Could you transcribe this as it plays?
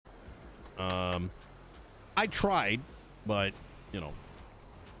I tried, but you know,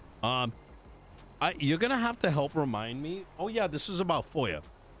 you're gonna have to help remind me. Oh yeah, this is about FOIA.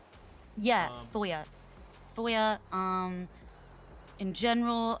 Yeah, FOIA. In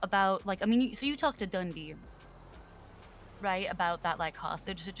general, about like, I mean, so you talked to Dundee, right, about that like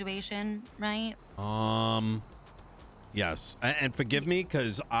hostage situation, right? Yes, and forgive me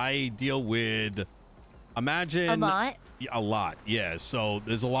because I deal with, imagine a lot. Yeah, so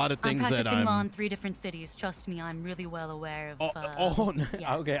there's a lot of things I'm that practicing law in 3 different cities. Trust me, I'm really well aware of.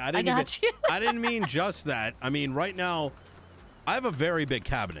 Yeah. Okay. I didn't mean just that. I mean, right now, I have a very big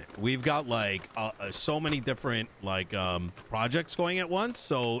cabinet. We've got like so many different like projects going at once.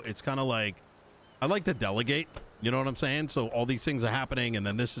 So it's kind of like I like to delegate. You know what I'm saying? So all these things are happening, and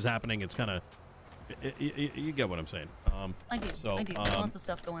then this is happening. It's kind of you get what I'm saying. I do. So, I do. Lots of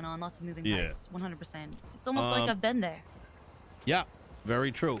stuff going on. Lots of moving parts. 100%. It's almost like I've been there. Yeah,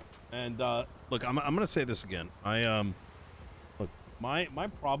 very true. And look, I'm gonna say this again. Look, my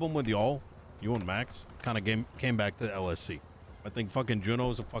problem with y'all, you and Max, kind of came back to the LSC. I think fucking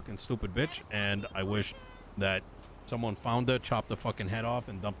Juno's a fucking stupid bitch, and I wish that someone found her, chopped the fucking head off,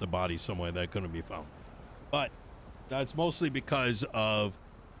 and dumped the body somewhere that couldn't be found. But that's mostly because of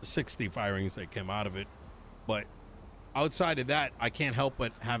the 60 firings that came out of it. But outside of that, I can't help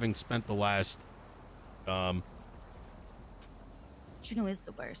but having spent the last Juno is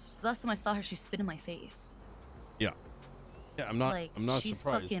the worst. The last time I saw her, she spit in my face. Yeah, I'm not she's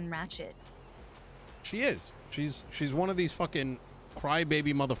surprised. Fucking ratchet. She is. She's one of these fucking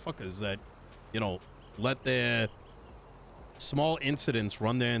crybaby motherfuckers that, you know, let their small incidents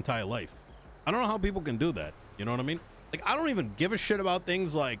run their entire life. I don't know how people can do that. You know what I mean? Like, I don't even give a shit about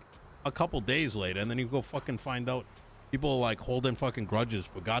things like a couple days later, and then you go fucking find out people are like holding fucking grudges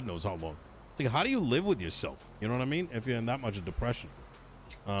for God knows how long. Like, how do you live with yourself? You know what I mean? If you're in that much of depression.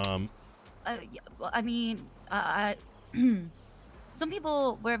 Yeah, well, I mean, some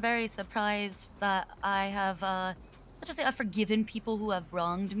people were very surprised that I have, let's just say I've forgiven people who have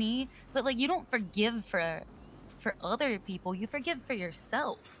wronged me, but like, you don't forgive for other people, you forgive for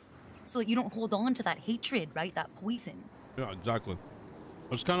yourself. So that you don't hold on to that hatred, right? That poison. Yeah, exactly.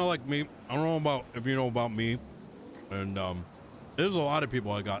 It's kind of like me. I don't know about if you know about me, and there's a lot of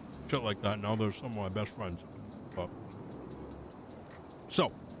people I got shit like that. Now they're some of my best friends. But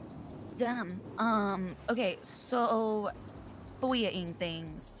so, damn. Okay, so FOIA-ing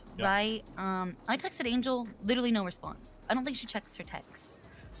things, right? I texted Angel, literally no response. I don't think she checks her texts.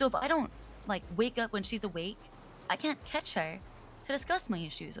 So if I don't like wake up when she's awake, I can't catch her to discuss my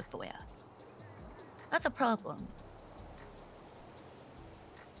issues with FOIA. That's a problem.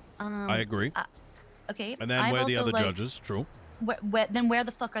 I agree. Okay. And then where are the other judges? True. Then where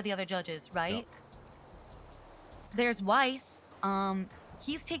the fuck are the other judges, right? Yep. There's Weiss.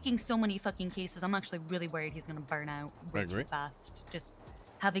 He's taking so many fucking cases. I'm actually really worried he's gonna burn out way too fast. Just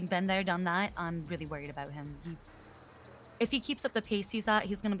having been there, done that, I'm really worried about him. If he keeps up the pace he's at,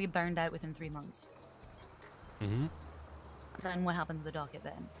 he's gonna be burned out within 3 months. Mm-hmm. Then what happens to the docket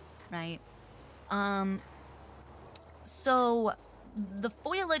then, right? So the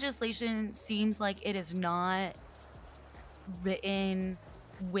FOIA legislation seems like it is not written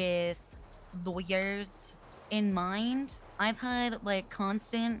with lawyers in mind. I've had like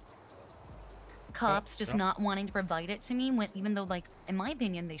constant cops just not wanting to provide it to me, when even though, like, in my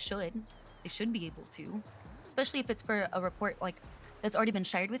opinion, they should be able to, especially if it's for a report like that's already been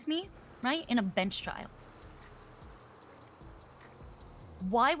shared with me, right, in a bench trial.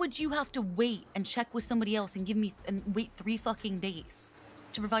 Why would you have to wait and check with somebody else and wait 3 fucking days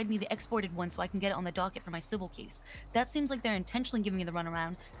to provide me the exported one so I can get it on the docket for my civil case? That seems like they're intentionally giving me the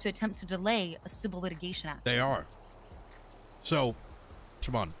runaround to attempt to delay a civil litigation action. They are. So,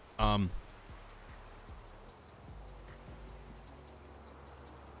 Siobhan,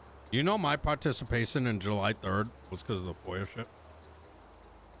 you know my participation in July 3rd was because of the FOIA shit?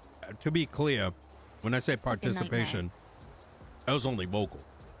 To be clear, when I say participation, I was only vocal,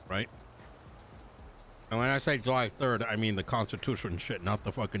 right? And when I say July 3rd, I mean the Constitution shit, not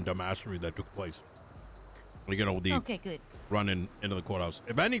the fucking dumbassery that took place. You know, the running into the courthouse.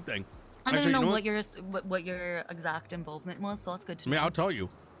 If anything, I don't know what your exact involvement was, so that's good to know. I mean, I'll tell you.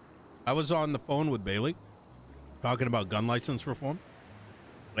 I was on the phone with Bailey talking about gun license reform,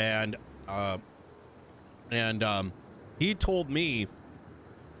 and he told me,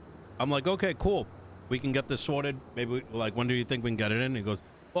 I'm like, okay, cool. We can get this sorted. Maybe, like, when do you think we can get it in? He goes,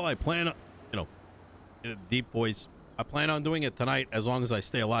 well, I plan on, you know, in a deep voice, I plan on doing it tonight as long as I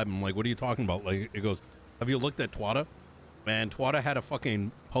stay alive. I'm like, what are you talking about? Like, he goes, have you looked at Twata? Man, Twata had a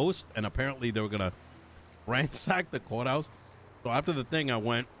fucking post, and apparently they were going to ransack the courthouse. So after the thing, I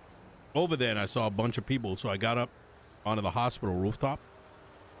went over there and I saw a bunch of people. So I got up onto the hospital rooftop.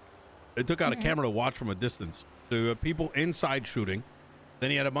 It took out a camera to watch from a distance. There were people inside shooting. Then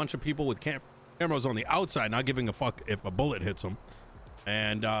he had a bunch of people with cameras on the outside, not giving a fuck if a bullet hits them.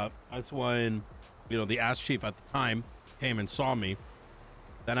 And that's when, you know, the ass chief at the time came and saw me.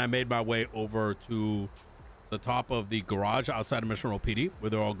 Then I made my way over to the top of the garage outside of Mission Row PD, where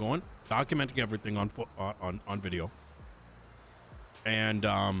they're all going, documenting everything on video. And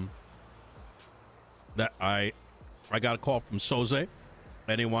that I got a call from Soze,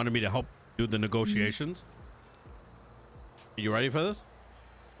 and he wanted me to help do the negotiations. Are you ready for this?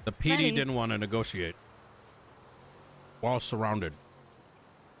 The PD didn't want to negotiate while surrounded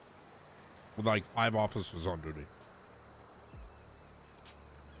with like 5 officers on duty.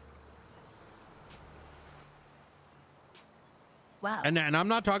 Wow. And I'm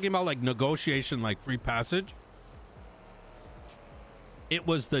not talking about like negotiation, like free passage. It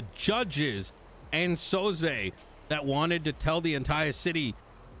was the judges and Soze that wanted to tell the entire city,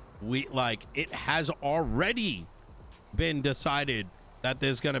 it has already been decided that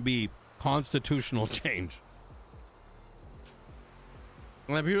there's going to be constitutional change.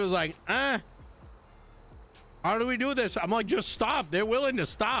 And then people was like, how do we do this? I'm like, just stop. They're willing to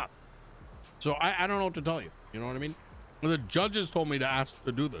stop. So I don't know what to tell you. You know what I mean? The judges told me to ask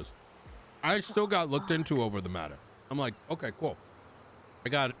to do this. I still got looked into over the matter. I'm like, okay, cool. I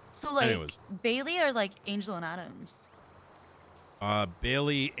got it. So like anyways. Bailey or like Angel and Adams?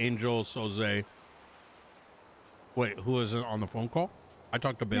 Bailey, Angel, Soze. Wait, who is it on the phone call? I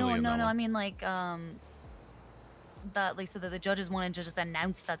talked to Bailey. No. I mean like that like so that the judges wanted to just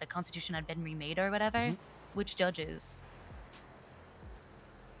announce that the Constitution had been remade or whatever. Which judges?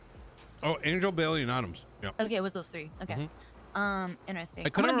 Oh, Angel, Bailey, and Adams. Yeah. Okay, it was those 3. Okay. Interesting. I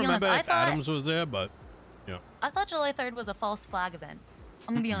couldn't remember honest, if Adams was there, but yeah. I thought July 3rd was a false flag event.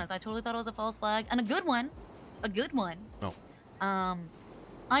 I'm gonna be honest. I totally thought it was a false flag and a good one. A good one. No.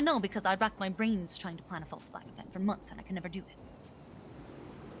 I know because I racked my brains trying to plan a false flag event for months and I could never do it.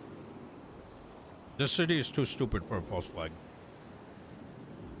 This city is too stupid for a false flag.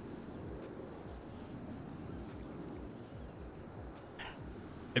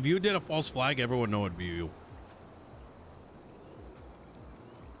 If you did a false flag, everyone would know it'd be you.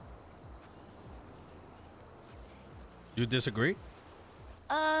 You disagree?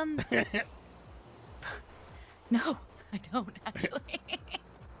 No, I don't actually.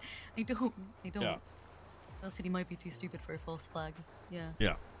 I don't. Yeah. The city might be too stupid for a false flag. Yeah.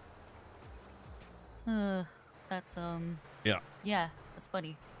 Yeah. That's Yeah. Yeah, that's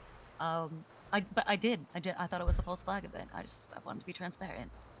funny. I thought it was a false flag event. I wanted to be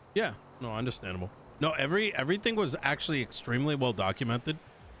transparent. Yeah. No, understandable. No, everything was actually extremely well documented.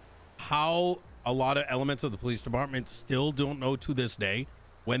 How a lot of elements of the police department still don't know to this day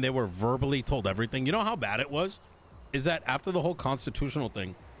when they were verbally told everything. You know how bad it was? Is that after the whole constitutional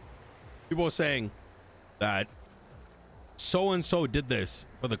thing, people were saying that so-and-so did this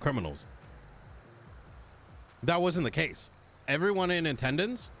for the criminals. That wasn't the case. Everyone in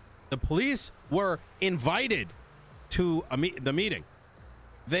attendance, the police were invited to the meeting.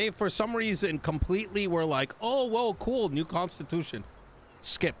 They, for some reason, completely were like, oh, whoa, cool, new constitution.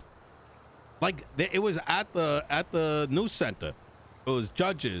 Skip. Like, it was at the news center. It was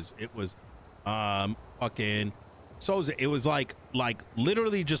judges. It was fucking Soze. It was like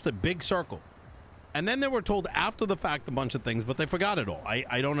literally just a big circle. And then they were told after the fact a bunch of things, but they forgot it all.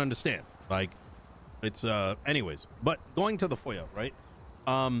 I don't understand. Like, it's anyways. But going to the FOIA, right?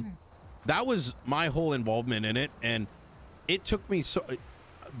 That was my whole involvement in it, and it took me so.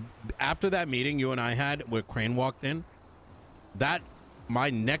 After that meeting you and I had where Crane walked in, my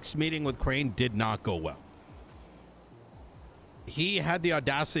next meeting with Crane did not go well. He had the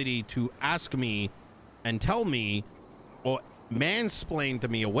audacity to ask me and tell me, or mansplain to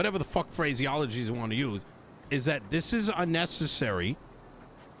me, or whatever the fuck phraseologies you want to use, is that this is unnecessary.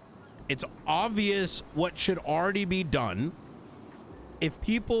 It's obvious what should already be done. If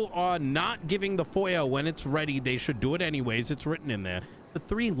people are not giving the FOIA when it's ready, they should do it anyways. It's written in there. The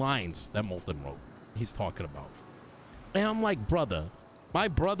 3 lines that Moulton wrote, he's talking about. And I'm like, brother, my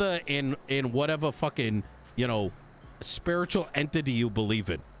brother in whatever fucking, you know, spiritual entity you believe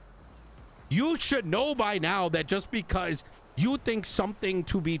in, you should know by now that just because you think something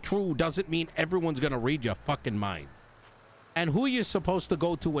to be true doesn't mean everyone's gonna read your fucking mind. And who you're supposed to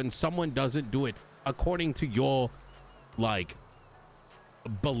go to when someone doesn't do it according to your, like,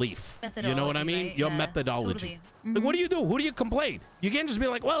 belief. You know what I mean? Right? Your yeah, methodology. Totally. Like, what do you do? Who do you complain? You can't just be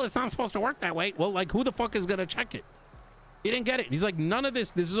like, well, it's not supposed to work that way. Well, like, who the fuck is gonna check it? He didn't get it. He's like, none of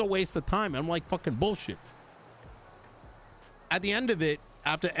this is a waste of time. I'm like, fucking bullshit. At the end of it,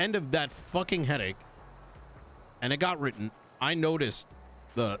 after end of that fucking headache, and it got written, I noticed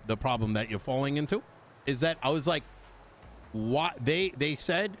the problem that you're falling into is that I was like, what? They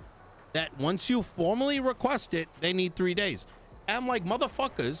said that once you formally request it, they need 3 days. And I'm like,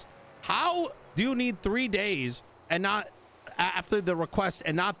 motherfuckers, how do you need 3 days and not after the request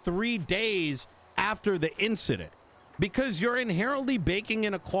and not 3 days after the incident? Because you're inherently baking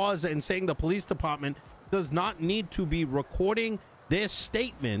in a clause and saying the police department does not need to be recording their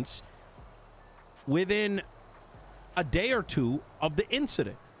statements within a day or two of the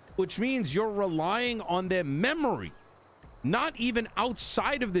incident, which means you're relying on their memory. Not even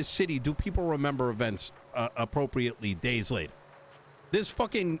outside of this city do people remember events appropriately days later. There's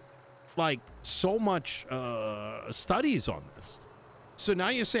fucking like so much studies on this. So now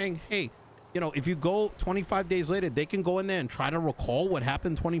you're saying, hey, you know, if you go 25 days later, they can go in there and try to recall what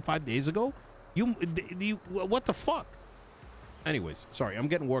happened 25 days ago. You what the fuck? Anyways, sorry, I'm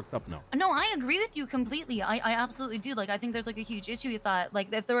getting worked up now. No, I agree with you completely. I absolutely do. Like, I think there's like a huge issue with that.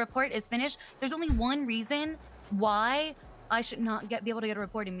 Like, if the report is finished, there's only one reason why I should not be able to get a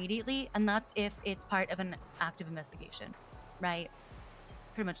report immediately, and that's if it's part of an active investigation, right?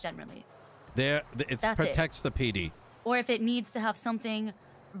 Pretty much generally. It protects the PD. Or if it needs to have something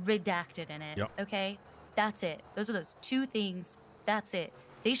redacted in it. Yep. Okay, that's it. Those are those two things. That's it.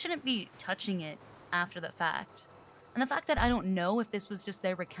 They shouldn't be touching it after the fact. And the fact that I don't know if this was just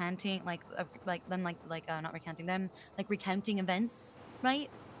their recanting, not recanting them, like recounting events, right?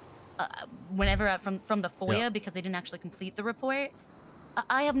 Whenever from the FOIA, because they didn't actually complete the report.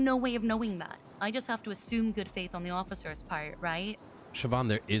 I have no way of knowing that. I just have to assume good faith on the officer's part, right? Siobhan,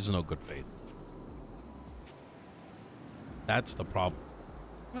 there is no good faith. That's the problem.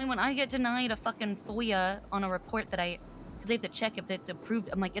 I mean, when I get denied a fucking FOIA on a report that because they have to check if it's approved,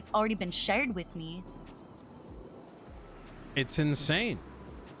 I'm like, it's already been shared with me. It's insane.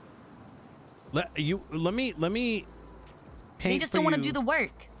 Let me They just don't want to do the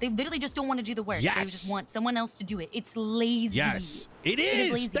work. They literally just don't want to do the work. Yes. They just want someone else to do it. It's lazy. Yes, it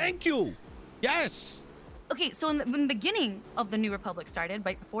is. Lazy. Thank you. Yes. Okay, so when the beginning of the New Republic started,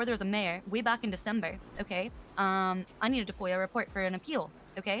 right before there was a mayor, way back in December, okay, I needed to FOIA a report for an appeal,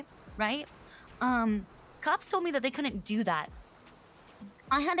 okay, right? Cops told me that they couldn't do that.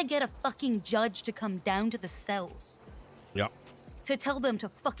 I had to get a fucking judge to come down to the cells. Yeah. To tell them to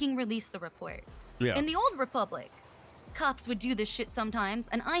fucking release the report. Yeah. In the old Republic, cops would do this shit sometimes,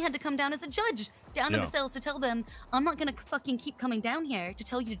 and I had to come down as a judge down to the cells to tell them, I'm not gonna fucking keep coming down here to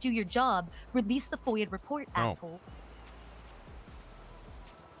tell you to do your job. Release the FOIA report, asshole.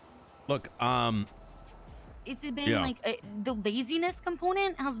 Look, it's been like the laziness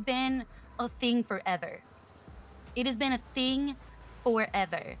component has been a thing forever. It has been a thing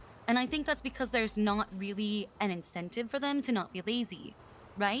forever. And I think that's because there's not really an incentive for them to not be lazy,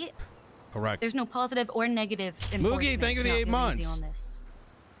 right? Correct. There's no positive or negative enforcement. Moogie, thank you for the 8 months. On this.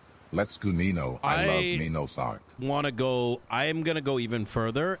 Let's go Nino. I love Nino Sark. I am going to go even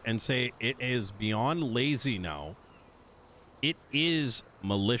further and say it is beyond lazy now. It is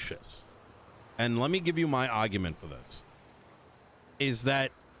malicious. And let me give you my argument for this. Is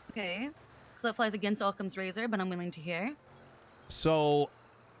that... Okay. So that flies against Occam's razor, but I'm willing to hear. So,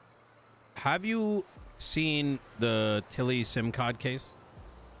 have you seen the Tilly SIM card case?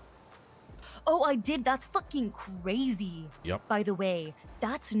 Oh, I did. That's fucking crazy. Yep. By the way,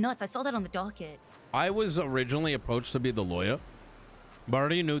 that's nuts. I saw that on the docket. I was originally approached to be the lawyer, but I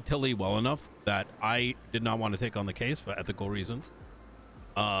already knew Tilly well enough that I did not want to take on the case for ethical reasons.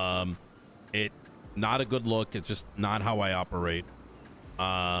 It not a good look. It's just not how I operate.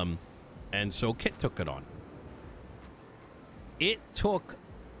 And so Kit took it on. It took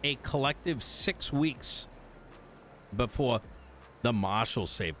a collective 6 weeks before the marshal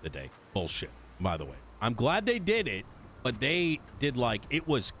saved the day. Bullshit, by the way. I'm glad they did it, but they did like, it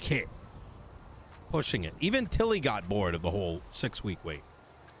was Kit pushing it. Even Tilly got bored of the whole 6-week wait.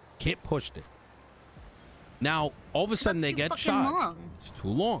 Kit pushed it. Now, all of a sudden they get shot. Long. It's too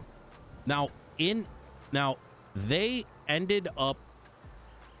long. Now, they ended up,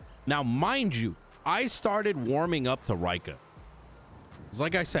 now mind you, I started warming up to Rika.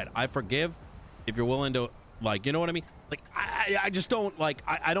 Like I said, I forgive if you're willing to, like, you know what I mean? Like, I just don't, like,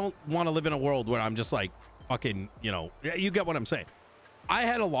 I don't want to live in a world where I'm just like, fucking, you know, you get what I'm saying. I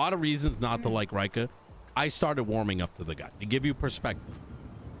had a lot of reasons not to like Rika. I started warming up to the guy, to give you perspective.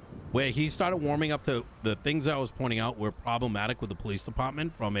 Where he started warming up to the things I was pointing out were problematic with the police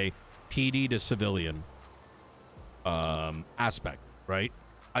department from a PD to civilian aspect, right?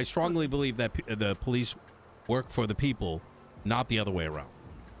 I strongly believe that the police work for the people, not the other way around,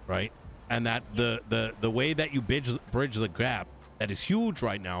 right? And that the way that you bridge the gap that is huge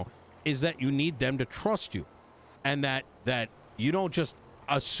right now is that you need them to trust you, and that you don't just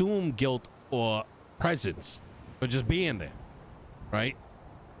assume guilt or presence for just being there, right?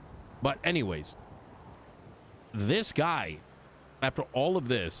 But anyways, this guy, after all of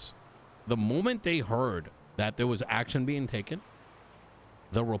this, the moment they heard that there was action being taken,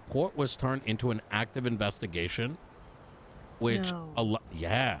 the report was turned into an active investigation, which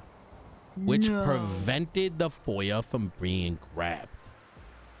prevented the FOIA from being grabbed.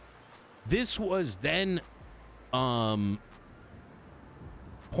 This was then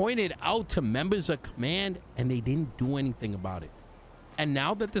pointed out to members of command, and they didn't do anything about it. And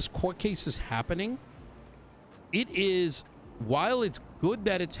now that this court case is happening, it is, while it's good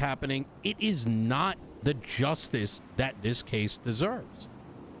that it's happening, it is not the justice that this case deserves.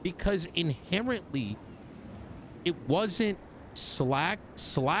 Because inherently, it wasn't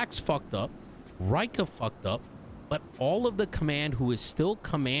Slack's fucked up, Riker fucked up, but all of the command who is still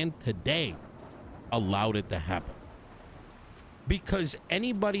command today allowed it to happen. Because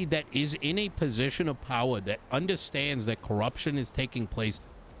anybody that is in a position of power that understands that corruption is taking place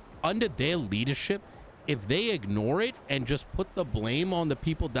under their leadership, if they ignore it and just put the blame on the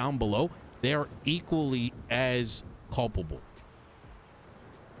people down below, they're equally as culpable.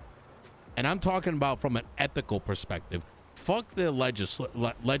 And I'm talking about from an ethical perspective. Fuck the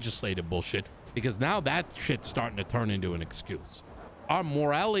legislative bullshit, because now that shit's starting to turn into an excuse. Our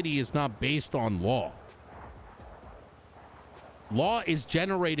morality is not based on law. Law is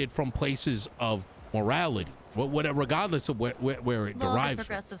generated from places of morality, regardless of where it derives from.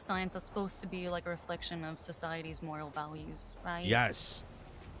 Progressive science is supposed to be like a reflection of society's moral values, right? Yes.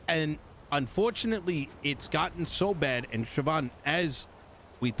 And unfortunately, it's gotten so bad. And Siobhan, as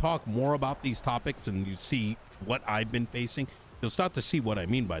we talk more about these topics and you see what I've been facing, you'll start to see what I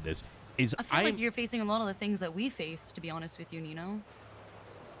mean by this. I feel like you're facing a lot of the things that we face, to be honest with you, Nino.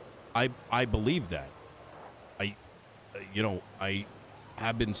 I believe that. I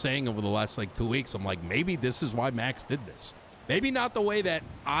have been saying over the last like 2 weeks, I'm like, maybe this is why Max did this. Maybe not the way that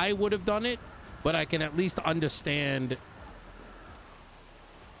I would have done it, but I can at least understand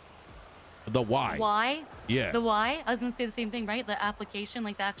the why. Why? Yeah. The why? I was gonna say the same thing, right? The application,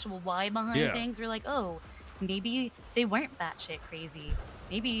 like the actual why behind things. We're like, oh, maybe they weren't batshit crazy.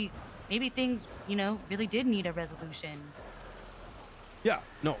 Maybe things, really did need a resolution. Yeah,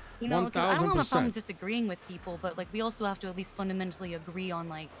 no, 1,000%. I don't have a problem disagreeing with people, but like we also have to at least fundamentally agree on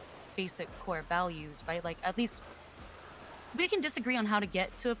like basic core values, right? Like at least we can disagree on how to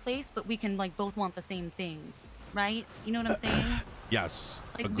get to a place, but we can like both want the same things, right? You know what I'm saying? Yes,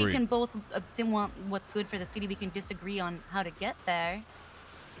 like agreed. We can both want what's good for the city. We can disagree on how to get there.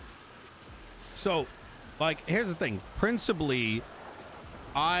 So, like, here's the thing. Principally,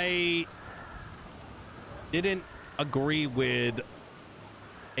 I didn't agree with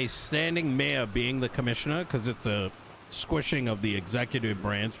a standing mayor being the commissioner, because it's a squishing of the executive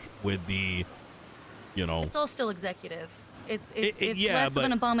branch with the, It's all still executive. It's less of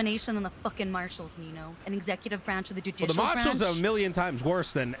an abomination than the fucking marshals, Nino. An executive branch of the judicial branch. The marshals are a million times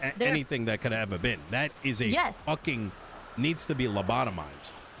worse than anything that could have ever been. That is a fucking needs to be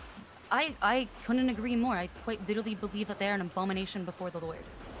lobotomized. I couldn't agree more. I quite literally believe that they are an abomination before the Lord.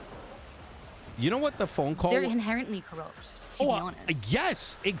 You know what the phone call? They're inherently corrupt, to be honest.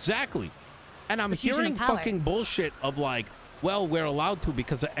 Yes, exactly. And I'm hearing fucking bullshit of like, well, we're allowed to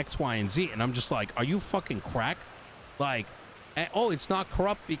because of X, Y, and Z. And I'm just like, are you fucking crack? Like, oh, it's not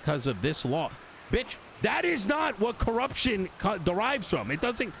corrupt because of this law. Bitch, that is not what corruption derives from. It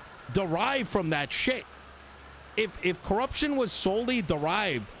doesn't derive from that shit. If corruption was solely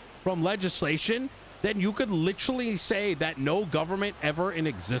derived from legislation, then you could literally say that no government ever in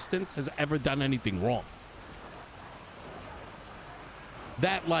existence has ever done anything wrong.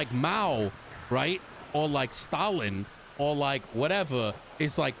 That like Mao, right? Or like Stalin, or like whatever,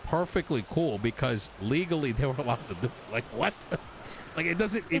 is like perfectly cool because legally they were allowed to do it. Like what? Like it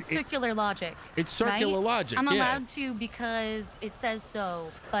doesn't. It's circular logic. It's circular logic. I'm allowed to because it says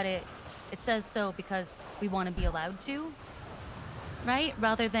so, but it says so because we want to be allowed to, right?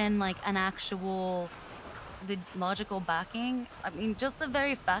 Rather than like an actual the logical backing. I mean, just the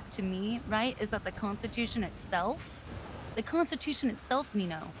very fact to me, right, is that the Constitution itself,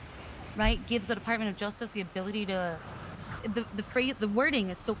 Nino, right, gives the Department of Justice the ability to, the wording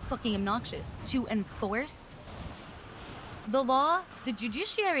is so fucking obnoxious, to enforce the law. The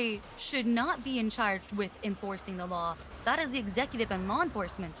judiciary should not be in charge with enforcing the law. That is the executive and law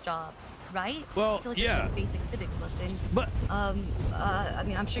enforcement's job, right? Well, I feel like it's like a basic civics lesson. But I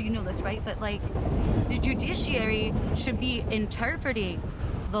mean, I'm sure you know this, right? But like, the judiciary should be interpreting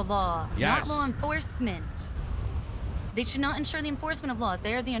the law, not law enforcement. They should not ensure the enforcement of laws.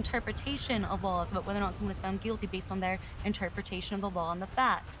 They are the interpretation of laws about whether or not someone is found guilty based on their interpretation of the law and the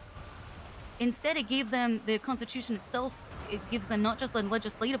facts. Instead, it gave them, the Constitution itself, it gives them not just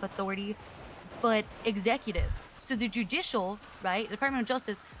legislative authority, but executive. So the judicial, right, the Department of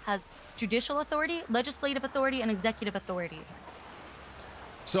Justice has judicial authority, legislative authority, and executive authority.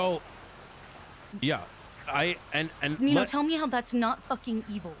 So, yeah, tell me how that's not fucking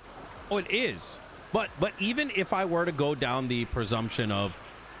evil. Oh, it is. But even if I were to go down the presumption of,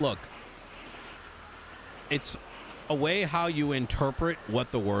 look, it's a way how you interpret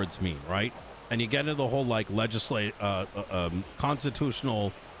what the words mean, right? And you get into the whole like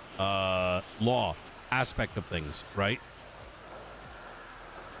constitutional law aspect of things, right?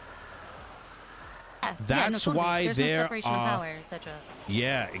 That's totally. why there's there no separation of are, power, etc.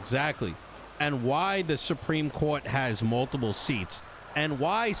 Yeah, exactly. And why the Supreme Court has multiple seats, and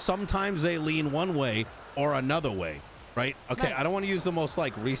why sometimes they lean one way or another way, right? Okay, Right. I don't want to use the most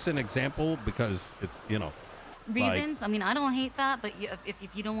like recent example because it's, you know, Reasons? I mean, I don't hate that, but if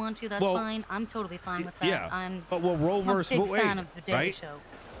you don't want to, that's fine. I'm totally fine with that. Yeah, but Roe versus I'm a big Wade, fan of the Daily right? Show.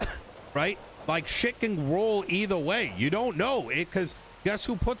 Right? Like shit can roll either way. You don't know it because guess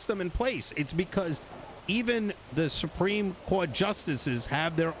who puts them in place? It's because even the Supreme Court justices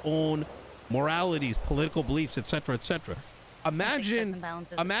have their own moralities, political beliefs, etc., etc. Imagine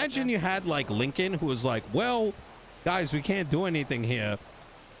you had like Lincoln, who was like, well, guys, we can't do anything here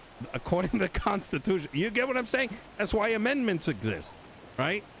according to the Constitution. You get what I'm saying? That's why amendments exist,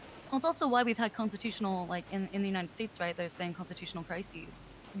 right? Well, it's also why we've had constitutional, like in the United States, right? There's been constitutional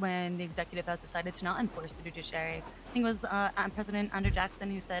crises when the executive has decided to not enforce the judiciary. I think it was President Andrew Jackson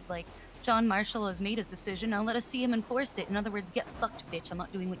who said, like, John Marshall has made his decision. Now let us see him enforce it. In other words, get fucked, bitch. I'm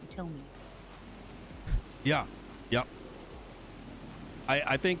not doing what you tell me. Yeah. Yep.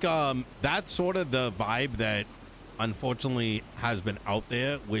 I think that's sort of the vibe that unfortunately has been out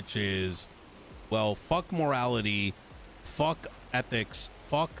there, which is, well, fuck morality, fuck ethics,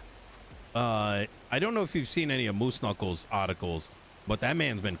 fuck I don't know if you've seen any of Moose Knuckles articles, but that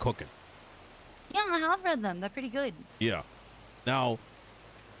man's been cooking. Yeah, I have read them. They're pretty good. Yeah. Now,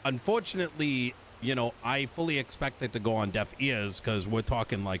 unfortunately, you know, I fully expect it to go on deaf ears because we're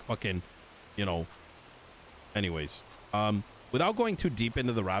talking like fucking, you know, anyways. Without going too deep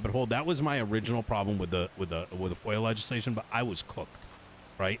into the rabbit hole, that was my original problem with the FOIA legislation, but I was cooked,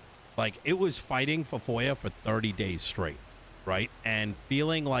 right? Like, it was fighting for FOIA for 30 days straight, right? And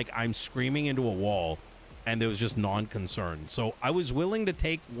feeling like I'm screaming into a wall, and there was just non-concern. So I was willing to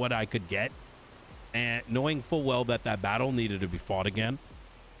take what I could get, and knowing full well that that battle needed to be fought again.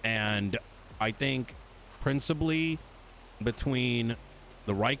 And I think principally between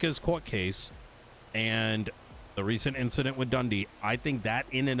the Rikers court case and the recent incident with Dundee, I think that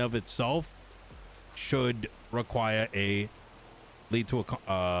in and of itself should require lead to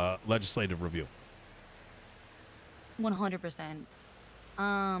a legislative review. 100%.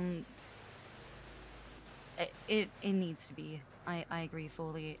 It needs to be. I agree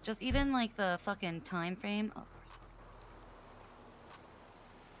fully. Just even like the fucking time frame. Oh,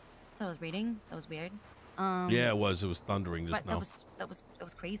 that was reading. That was weird. Yeah, it was. It was thundering just now. That was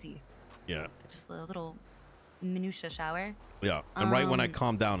crazy. Yeah. Just a little minutia shower. Yeah, and right when I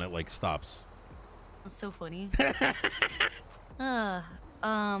calm down, it like stops. That's so funny. I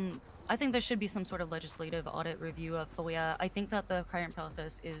think there should be some sort of legislative audit review of FOIA. I think that the current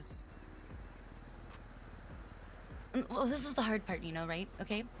process is... Well, this is the hard part, you know, right?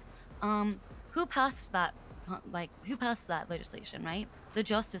 Okay. Who passed that? Who passed that legislation, right? The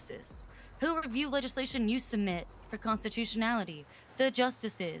justices. Who review legislation you submit for constitutionality? The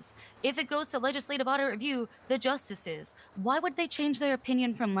justices. If it goes to legislative audit review, the justices. Why would they change their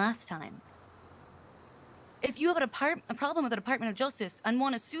opinion from last time? If you have a problem with the Department of Justice and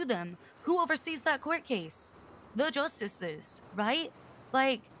want to sue them, who oversees that court case? The justices, right?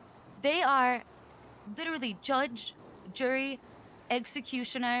 Like, they are literally judge, jury,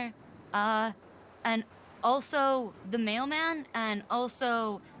 executioner, and also the mailman, and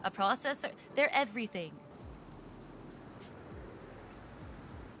also a processor. They're everything.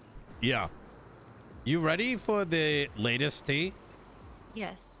 Yeah. You ready for the latest tea?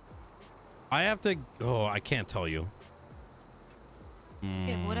 Yes. I have to... Oh, I can't tell you.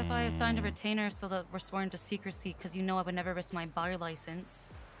 Okay, what if I assigned a retainer so that we're sworn to secrecy, because you know I would never risk my bar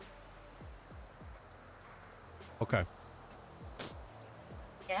license? Okay.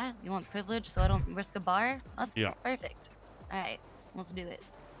 Yeah? You want privilege so I don't risk a bar? That's Yeah. Perfect. Alright, let's do it.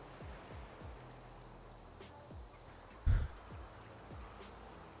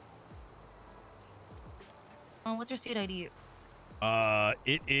 Oh, what's your state ID?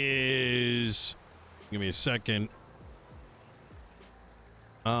 It is... Give me a second.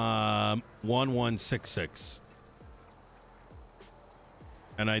 1166.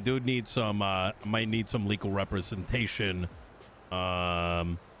 And I do need some, might need some legal representation,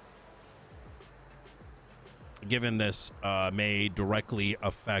 given this may directly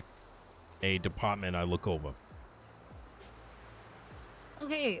affect a department I look over.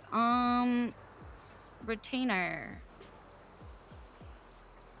 Okay, retainer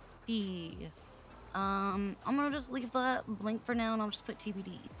fee. I'm gonna just leave that blank for now, and I'll just put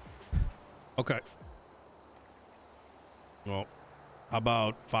TBD. Okay. Well, how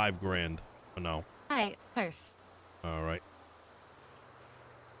about $5,000 for now? All right, perf. All right.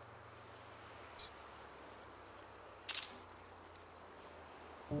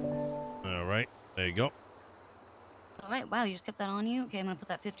 All right, there you go. All right, wow, you just kept that on you? Okay, I'm gonna put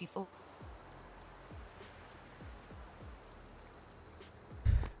that 54.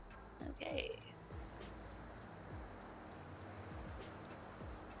 Okay.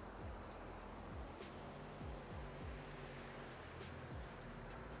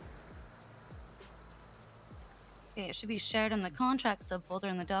 Okay, it should be shared in the contract subfolder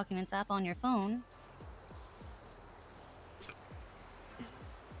in the Documents app on your phone.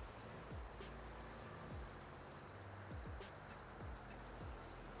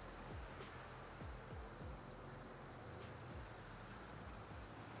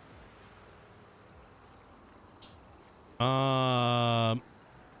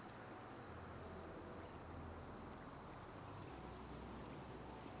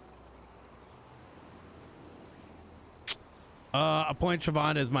 Appoint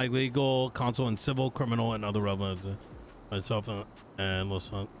Siobhan as my legal counsel in civil, criminal, and other relevant myself and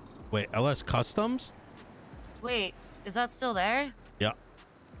listen. Wait, LS Customs? Wait, is that still there? Yeah.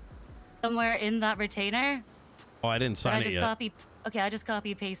 Somewhere in that retainer? Oh, I didn't sign it yet. Okay, I just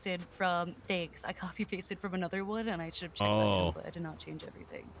copy pasted from thanks. I copy pasted from another one, and I should have checked that template. I did not change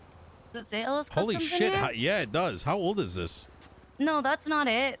everything. Does it say LS Customs? Holy shit! In here? Yeah, it does. How old is this? No, that's not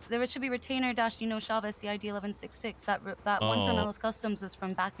it. There should be retainer Chavez CID 1166. That one from LS Customs is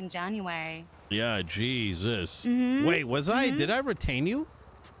from back in January. Yeah, Jesus. Wait, was I? Did I retain you?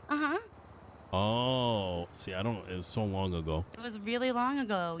 Oh, see, I don't. It's so long ago. It was really long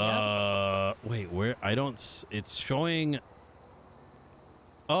ago. Yep. Wait, where? I don't. It's showing.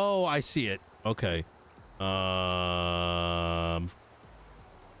 Oh, I see it. Okay.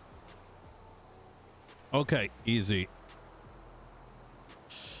 Okay, easy.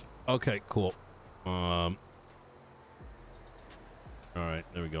 Okay, cool. All right,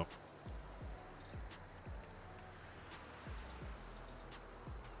 there we go.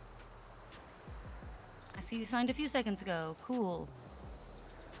 I see you signed a few seconds ago. Cool.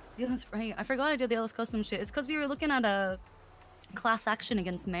 Yeah, that's right. I forgot I did the LS Custom shit. It's because we were looking at a class action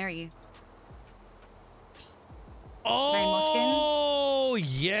against Mary. Oh,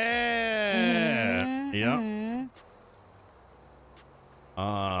 yeah. Yeah.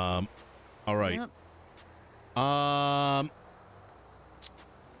 All right. Yep. I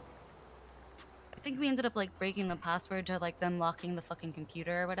think we ended up like breaking the password to like them locking the fucking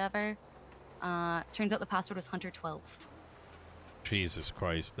computer or whatever. Turns out the password was Hunter12. Jesus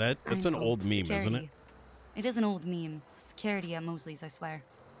Christ. That's an old meme, security. Isn't it? It is an old meme. Security at Mosley's, I swear.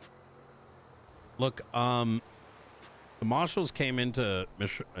 Look, the marshals came into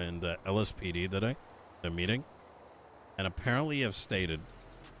the LSPD today, the meeting, and apparently have stated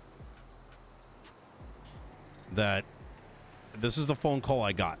that this is the phone call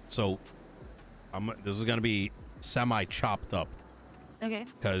I got. So this is going to be semi-chopped up. Okay.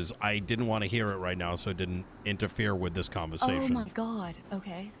 Because I didn't want to hear it right now, so it didn't interfere with this conversation. Oh my God.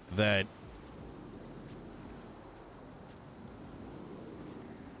 Okay. That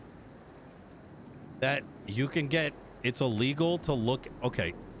you can get, it's illegal to look.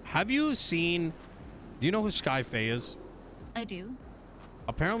 Okay. Have you seen, do you know who Sky Faye is? I do.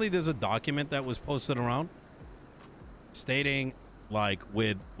 Apparently there's a document that was posted around stating like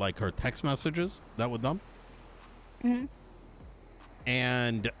with like her text messages that were done.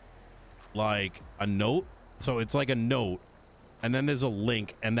 And like a note. So it's like a note and then there's a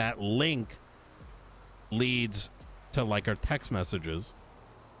link, and that link leads to like her text messages.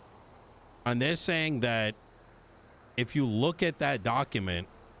 And they're saying that if you look at that document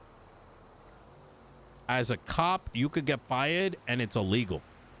as a cop, you could get fired and it's illegal.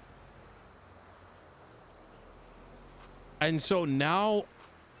 And so now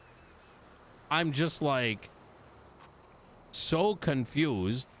I'm just like so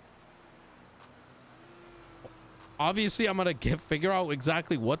confused. Obviously, I'm going to figure out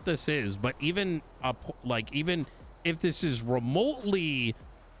exactly what this is. But even even if this is remotely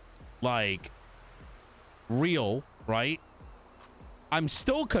like real, right? I'm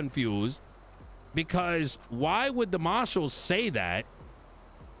still confused because why would the marshals say that?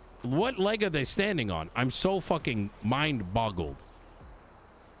 What leg are they standing on? I'm so fucking mind boggled.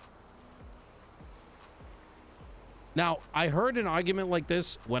 Now, I heard an argument like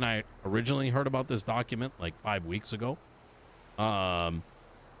this when I originally heard about this document like 5 weeks ago.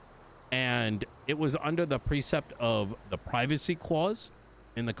 And it was under the precept of the privacy clause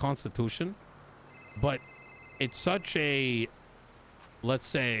in the Constitution. But it's such a, let's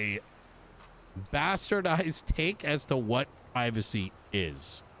say, bastardized take as to what privacy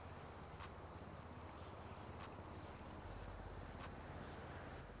is.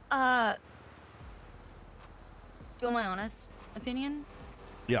 Do you want my honest opinion?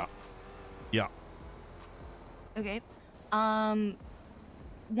 Yeah. Yeah. Okay.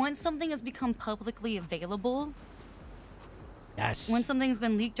 Once something has become publicly available, yes. When something's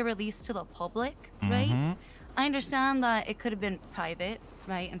been leaked or released to the public, right? I understand that it could have been private,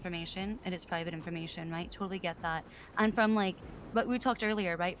 right? Information. It is private information, right? Totally get that. And from like what we talked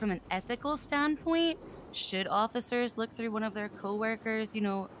earlier, right? From an ethical standpoint, should officers look through one of their coworkers, you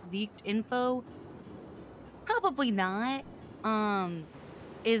know, leaked info? Probably not.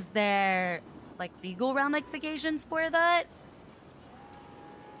 Is there like legal ramifications for that?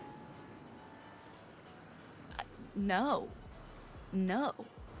 No. No.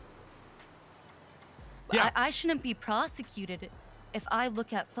 Yeah. I shouldn't be prosecuted if I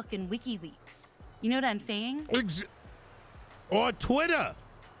look at fucking WikiLeaks. You know what I'm saying? Or Twitter.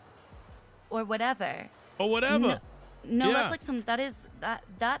 Or whatever. Or whatever. No, yeah. that's like some that is a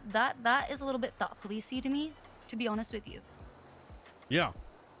little bit thought policey to me, to be honest with you. Yeah.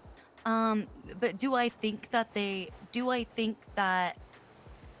 But do I think that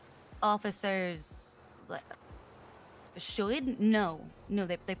officers should? No,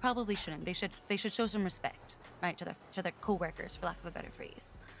 they probably shouldn't. They should show some respect, right, to their coworkers, for lack of a better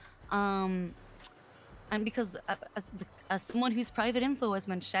phrase. And because as someone whose private info has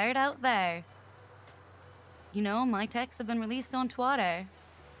been shared out there, you know, my texts have been released on Twitter.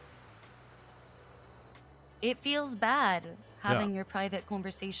 It feels bad having your private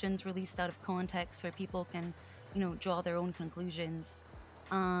conversations released out of context where people can, you know, draw their own conclusions.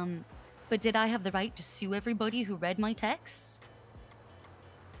 But did I have the right to sue everybody who read my texts?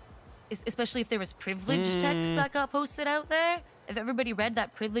 Especially if there was privileged texts that got posted out there? If everybody read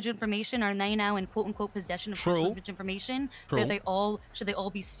that privileged information, are they now in quote-unquote possession of privileged information? Should they all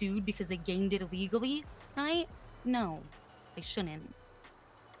be sued because they gained it illegally? Right? No, they shouldn't.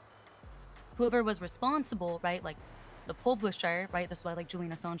 Whoever was responsible, right, like the publisher, right, that's why like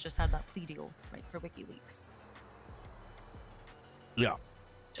Julian Assange just had that plea deal, right, for WikiLeaks. Yeah.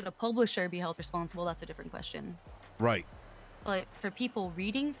 Should a publisher be held responsible? That's a different question. Right. But for people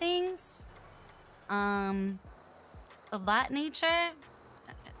reading things, of that nature,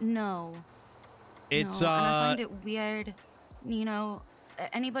 no. It's no. And I find it weird, you know,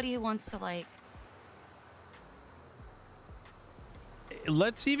 anybody who wants to like.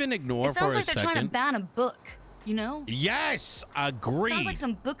 Let's even ignore for a second. It sounds like they're trying to ban a book, you know? Yes, agree. Sounds like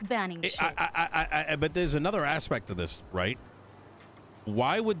some book banning shit. But there's another aspect to this, right?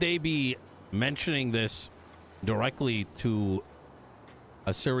 Why would they be mentioning this directly to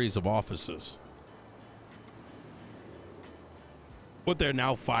a series of officers? What, they're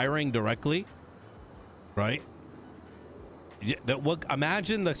now firing directly, right?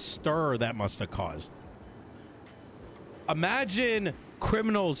 Imagine the stir that must have caused. Imagine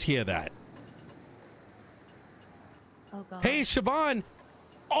criminals hear that. Oh God. Hey, Siobhan.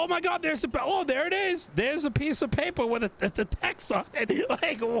 Oh my God, there it is. There's a piece of paper with the text on it.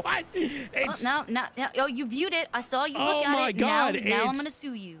 Like, what? It's, now, oh, you viewed it. I saw you look at it. Oh my God. Now I'm gonna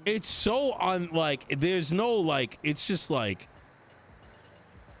sue you. It's so there's no like, it's just like.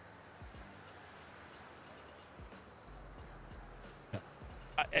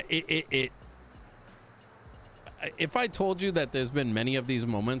 If I told you that there's been many of these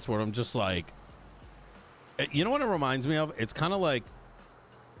moments where I'm just like, you know what it reminds me of? It's kind of like,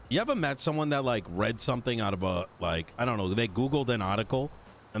 you ever met someone that like read something out of a, like, I don't know, they Googled an article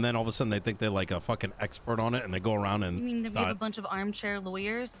and then all of a sudden they think they're like a fucking expert on it and they go around and You mean we have a bunch of armchair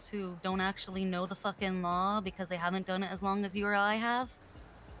lawyers who don't actually know the fucking law because they haven't done it as long as you or I have?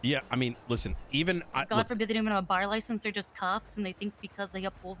 Yeah, I mean, listen, even God forbid they don't even have a bar license, they're just cops and they think because they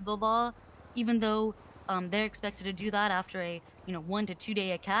uphold the law, even though they're expected to do that after a 1 to 2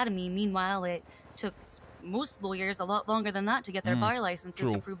 day academy. Meanwhile, it took most lawyers a lot longer than that to get their bar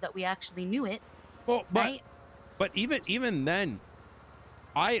licenses to prove that we actually knew it. Well, right? But even then,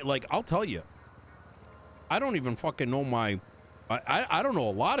 I'll tell you, I don't even fucking know I don't know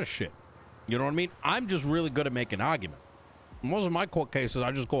a lot of shit. You know what I mean? I'm just really good at making arguments. Most of my court cases,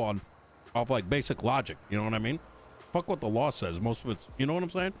 I just go on off like basic logic. You know what I mean? Fuck what the law says. Most of it's, you know what I'm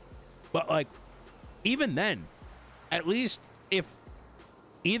saying? But like, even then, at least if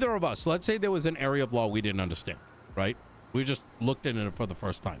either of us, let's say there was an area of law we didn't understand, right? We just looked into it for the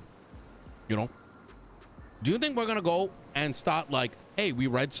first time, you know? Do you think we're gonna go and start like, hey, we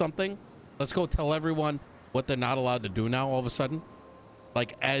read something, let's go tell everyone what they're not allowed to do now all of a sudden?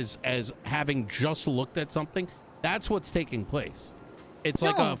 Like as having just looked at something? That's what's taking place. It's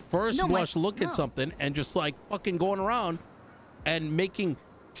like a first blush look at something and just like fucking going around and making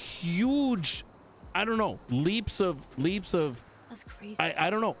huge, I don't know, leaps of That's crazy. I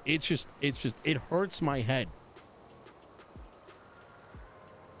don't know. It's just it hurts my head.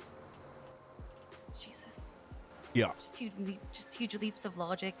 Jesus. Yeah. Just huge leaps of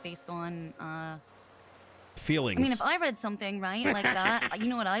logic based on Feelings. I mean, if I read something right like that, you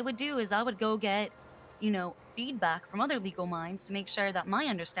know what I would do is I would go get, you know, feedback from other legal minds to make sure that my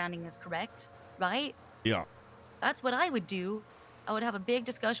understanding is correct, right? Yeah. That's what I would do. I would have a big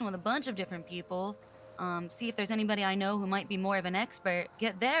discussion with a bunch of different people, see if there's anybody I know who might be more of an expert,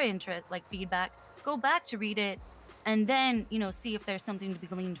 get their interest, like feedback, go back to read it, and then, you know, see if there's something to be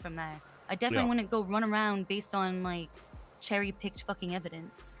gleaned from there. I definitely wouldn't go run around based on like cherry-picked fucking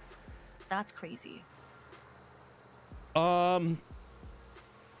evidence. That's crazy.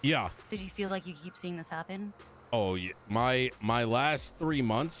 Yeah. Did you feel like you keep seeing this happen? Oh yeah. My last 3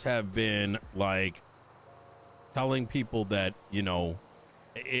 months have been like telling people that, you know,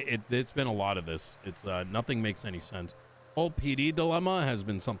 it's been a lot of this. It's nothing makes any sense. Whole PD dilemma has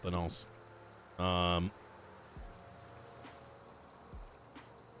been something else. My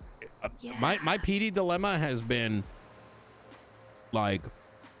PD dilemma has been like,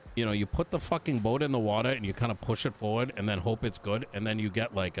 you know, you put the fucking boat in the water and you kind of push it forward and then hope it's good, and then you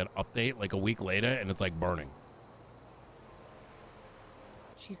get like an update like a week later and it's like burning.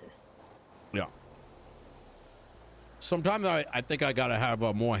 Jesus. Yeah. Sometimes I think I gotta have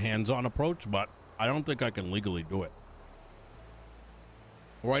a more hands-on approach, but I don't think I can legally do it.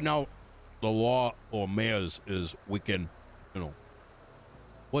 Right now, the law for mayors is we can, you know.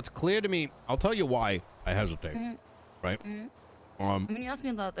 What's clear to me, I'll tell you why I hesitate, right? I mean, you asked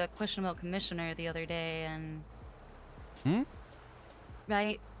me about the question about commissioner the other day, and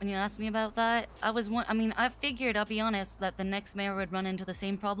right when you asked me about that, I mean, I figured, I'll be honest, that the next mayor would run into the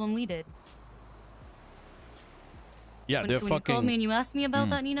same problem we did. Yeah, they're so fucking. When you called me and you asked me about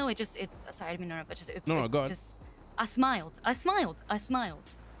that, you know, sorry, I didn't interrupt, but no, go ahead. Just, I smiled. I'm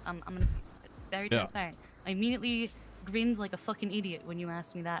gonna be very transparent. I immediately grinned like a fucking idiot when you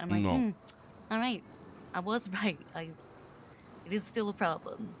asked me that. I'm like, all right, I was right. It is still a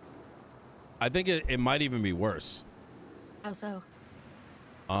problem. I think it might even be worse. How so?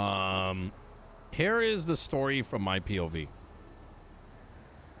 Here is the story from my POV.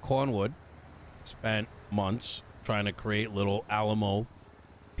 Cornwood spent months trying to create little Alamo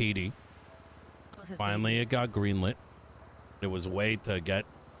PD. Finally, it got greenlit. It was a way to get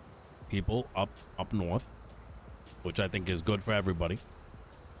people up north, which I think is good for everybody.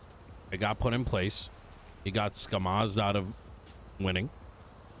 It got put in place. He got skamazed out of winning,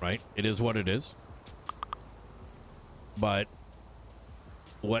 right? It is what it is. But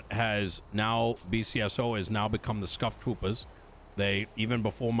what has now, BCSO has now become the scuff troopers. They, even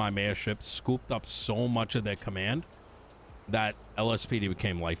before my mayorship, scooped up so much of their command that LSPD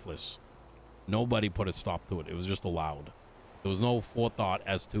became lifeless. Nobody put a stop to it. It was just allowed. There was no forethought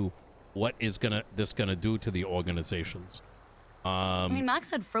as to what is this gonna do to the organizations. I mean, Max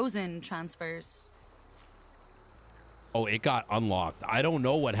had frozen transfers. Oh, it got unlocked. I don't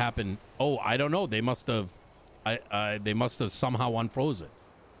know what happened. Oh, I don't know. They must have somehow unfroze it,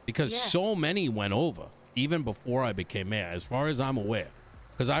 because so many went over even before I became mayor, as far as I'm aware.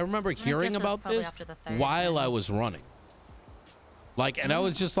 Because I remember hearing about this while I was running. Like, and I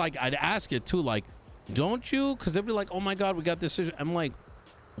was just like, I'd ask it too, like, don't you? Because they'd be like, oh my God, we got this issue. I'm like,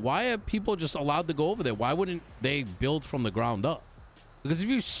 why are people just allowed to go over there? Why wouldn't they build from the ground up? Because if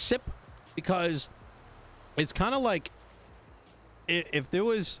you sip, because it's kind of like if there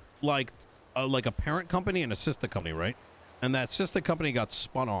was like a parent company and a sister company, right? And that sister company got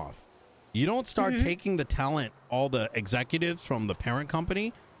spun off. You don't start taking the talent, all the executives from the parent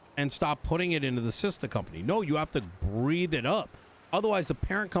company, and stop putting it into the sister company. No, you have to breathe it up. Otherwise, the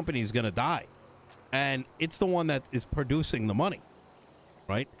parent company is going to die. And it's the one that is producing the money,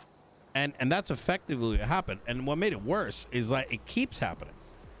 right? And that's effectively what happened. And what made it worse is that it keeps happening.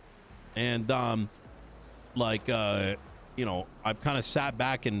 And, you know, I've kind of sat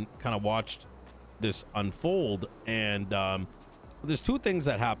back and kind of watched this unfold. And there's two things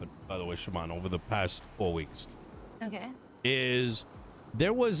that happened, by the way, Siobhan, over the past 4 weeks. Okay. is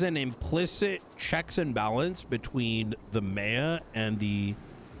there was an implicit checks and balance between the mayor and the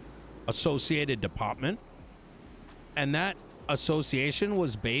associated department, and that association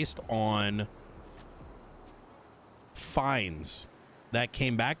was based on fines that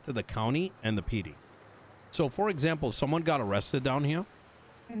came back to the county and the PD. So, for example, if someone got arrested down here,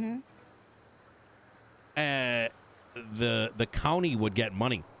 the county would get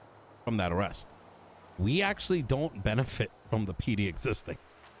money from that arrest. We actually don't benefit from the PD existing.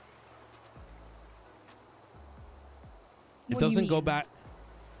 It doesn't go back.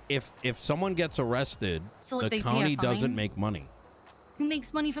 If someone gets arrested, So, like, the they pay a county doesn't fine? make money. Who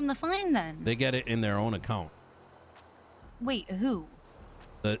makes money from the fine then? They get it in their own account. Wait, who?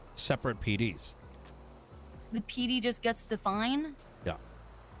 The separate PDs. The PD just gets the fine? Yeah.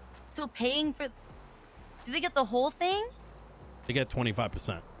 So paying for... Do they get the whole thing? They get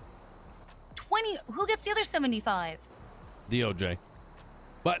 25%. 20... Who gets the other 75? DOJ.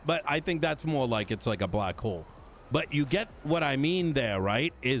 But I think that's more like it's like a black hole. But you get what I mean there,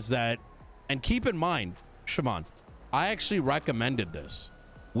 right? Is that... And keep in mind, Siobhan, I actually recommended this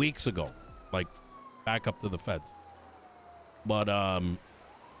weeks ago. Like, back up to the feds. But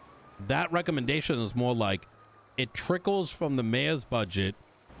that recommendation is more like it trickles from the mayor's budget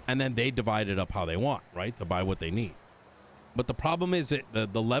and then they divide it up how they want, right? To buy what they need. But the problem is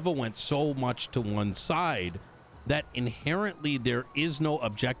that the level went so much to one side that inherently there is no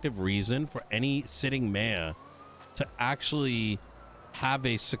objective reason for any sitting mayor to actually have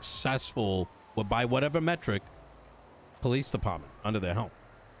a successful, well, by whatever metric, police department under their helm.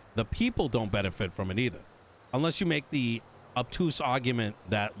 The people don't benefit from it either. Unless you make the obtuse argument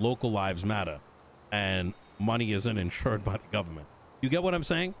that local lives matter and money isn't insured by the government. You get what I'm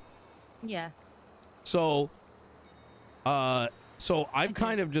saying? Yeah. So I've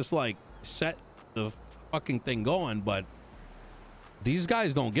kind of just like set the fucking thing going, but these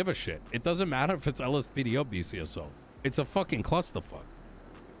guys don't give a shit. It doesn't matter if it's LSPD or BCSO. It's a fucking clusterfuck.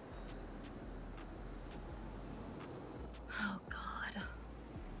 Oh, God.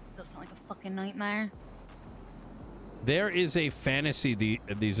 Does sound like a fucking nightmare. There is a fantasy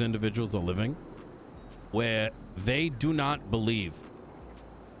these individuals are living where they do not believe.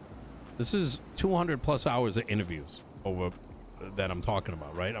 This is 200 plus hours of interviews over that I'm talking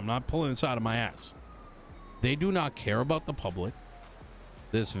about, right? I'm not pulling this out of my ass. They do not care about the public.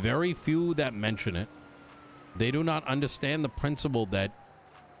 There's very few that mention it. They do not understand the principle that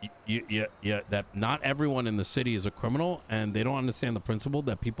that not everyone in the city is a criminal, and they don't understand the principle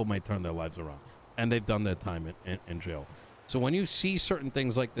that people might turn their lives around. And they've done their time in jail. So when you see certain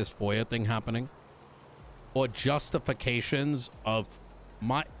things like this FOIA thing happening, or justifications of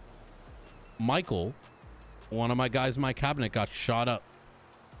Michael, one of my guys in my cabinet, got shot up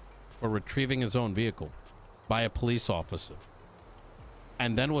for retrieving his own vehicle by a police officer,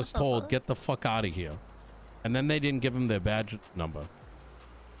 and then was told, get the fuck out of here. And then they didn't give him their badge number.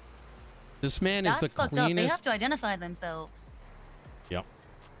 This man is the fucked cleanest. Up. They have to identify themselves. Yep.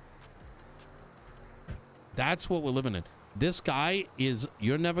 That's what we're living in. This guy is,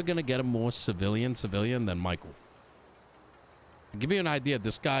 you're never going to get a more civilian than Michael. To give you an idea,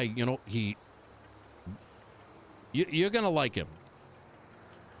 this guy, you know, you're going to like him.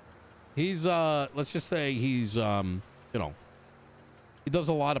 He's, let's just say he's, you know, he does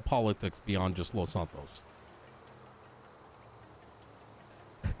a lot of politics beyond just Los Santos.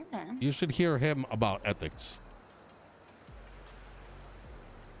 Okay. You should hear him about ethics.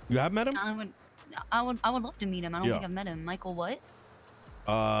 You have met him? I would love to meet him. I don't think I've met him. Michael what?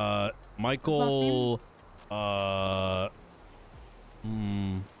 Michael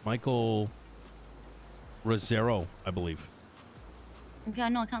Michael Rosero, I believe. Okay,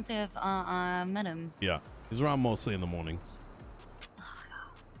 no, I can't say I've met him. Yeah. He's around mostly in the morning.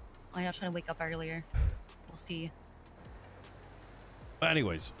 I'll try to wake up earlier. We'll see. But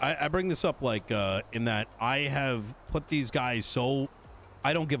anyways, I bring this up like in that I have put these guys so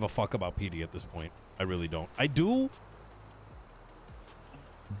I don't give a fuck about PD at this point. I really don't. I do,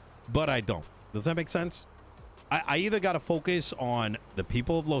 but I don't. Does that make sense? I either got to focus on the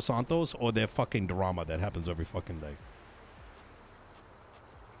people of Los Santos or their fucking drama that happens every fucking day.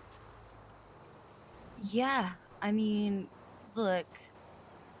 Yeah, I mean, look.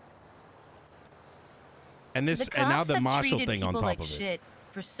 And this, The and now cops the have marshal treated thing on people top like of it. shit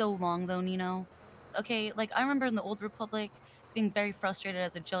for so long, though, Nino. Okay, like I remember in the Old Republic being very frustrated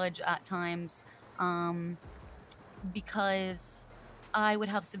as a judge at times, because I would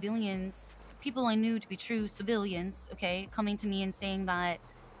have civilians, people I knew to be true civilians, okay, coming to me and saying that,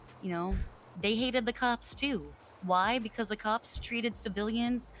 you know, they hated the cops too. Why? Because the cops treated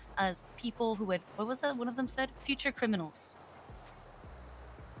civilians as people who had, what was that? One of them said? Future criminals.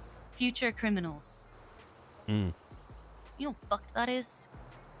 Future criminals. Mm. You know how fucked that is?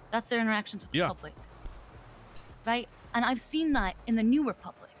 That's their interactions with the Yeah. public. Right? And I've seen that in the New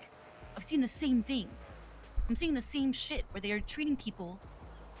Republic. I've seen the same thing. I'm seeing the same shit where they are treating people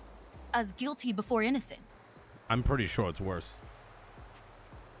as guilty before innocent. I'm pretty sure it's worse.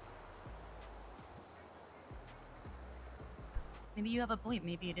 Maybe you have a point.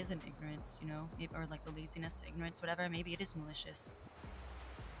 Maybe it isn't ignorance, you know, maybe, or like the laziness, ignorance, whatever. Maybe it is malicious.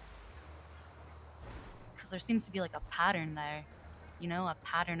 Because there seems to be like a pattern there, you know, a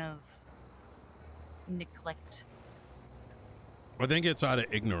pattern of neglect. I think it's out of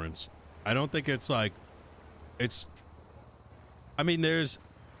ignorance. I don't think it's like, it's, I mean, there's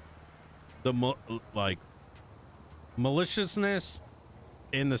the like maliciousness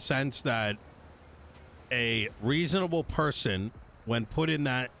in the sense that a reasonable person, when put in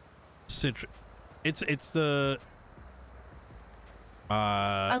that it's the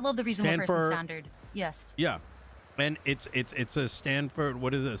I love the reasonable person standard. Yes. Yeah, and it's a Stanford,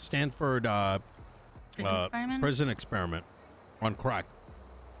 what is it? Stanford prison experiment on crack.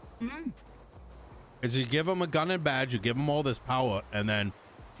 Is you give them a gun and badge, you give them all this power, and then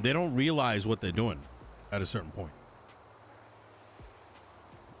they don't realize what they're doing at a certain point.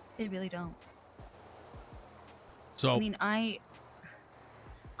 They really don't. So I mean, I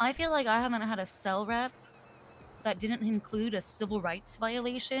feel like I haven't had a cell rep that didn't include a civil rights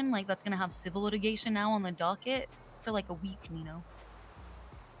violation, like that's gonna have civil litigation now on the docket for like a week, Nino.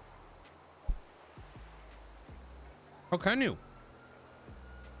 how can you?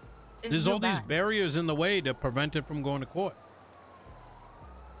 There's all these barriers in the way to prevent it from going to court.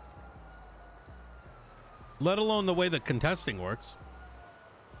 Let alone the way the contesting works.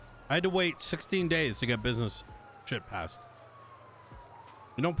 I had to wait 16 days to get business shit passed.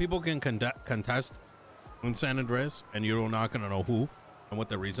 You know, people can contest in San Andreas, and you're not going to know who and what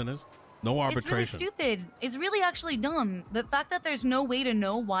the reason is. No arbitration. It's really stupid. It's really actually dumb. The fact that there's no way to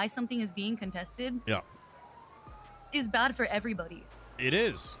know why something is being contested is bad for everybody. It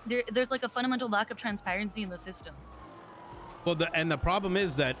is. There's like a fundamental lack of transparency in the system. Well, the problem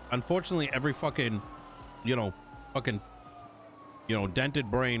is that, unfortunately, every fucking,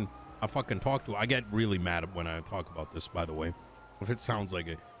 dented brain I fucking talk to, I get really mad when I talk about this, by the way, if it sounds like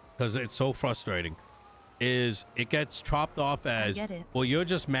it, because it's so frustrating, is it gets chopped off as, well, you're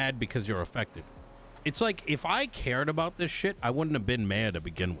just mad because you're affected. It's like, if I cared about this shit, I wouldn't have been mad to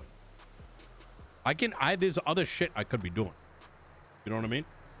begin with. There's other shit I could be doing. You know what I mean?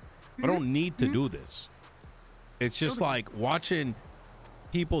 I don't need to do this. It's just like watching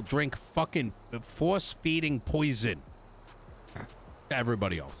people drink fucking force-feeding poison to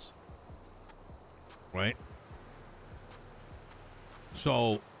everybody else. Right?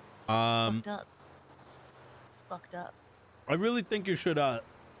 So, It's fucked up. It's fucked up. I really think you should, I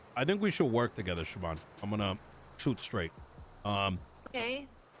think we should work together, Siobhan. I'm gonna shoot straight. Okay.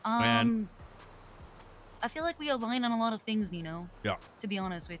 And I feel like we align on a lot of things, Nino. yeah. To be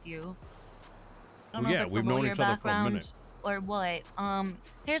honest with you. I don't Well, know yeah, if it's we've a known lawyer each other for a background minute. or what.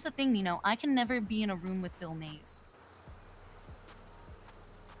 Here's the thing, Nino. I can never be in a room with Bill Mays.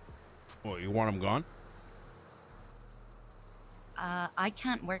 Well, you want him gone? I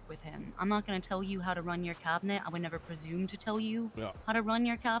can't work with him. I'm not going to tell you how to run your cabinet. I would never presume to tell you Yeah. how to run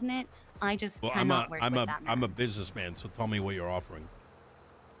your cabinet. I just Well, cannot work with that man. I'm a businessman, so tell me what you're offering.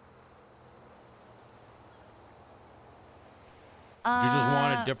 Do you just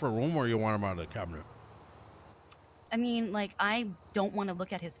want a different room, or you want him out of the cabinet? I mean, like, I don't want to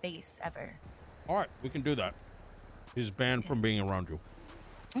look at his face ever. All right, we can do that. He's banned from being around you.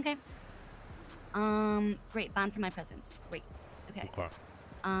 Okay. Great. Banned from my presence. Great. Okay.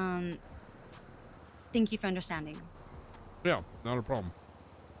 Okay. Thank you for understanding. Yeah, not a problem.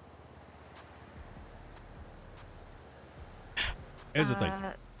 Here's the thing.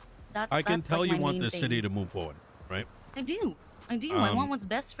 I can tell like you my want main this thing. city to move forward, right? I do. I want what's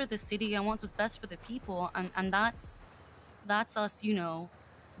best for the city. I want what's best for the people, and that's us, you know,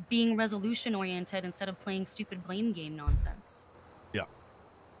 being resolution oriented instead of playing stupid blame game nonsense. Yeah.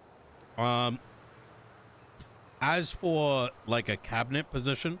 As for like a cabinet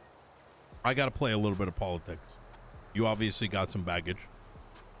position, I got to play a little bit of politics. You obviously got some baggage.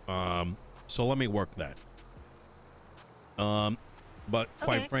 So let me work that. But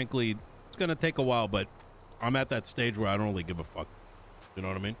quite frankly, it's going to take a while, but I'm at that stage where I don't really give a fuck. You know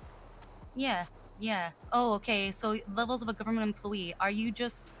what I mean? Yeah. Oh, okay. So levels of a government employee. Are you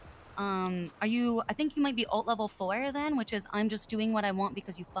just, I think you might be alt level 4 then, which is I'm just doing what I want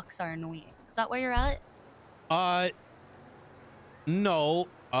because you fucks are annoying. Is that where you're at? No.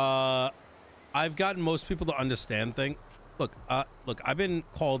 I've gotten most people to understand things. Look, I've been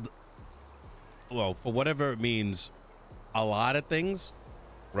called, well, for whatever it means, a lot of things,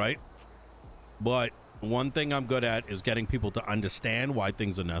 right? But one thing I'm good at is getting people to understand why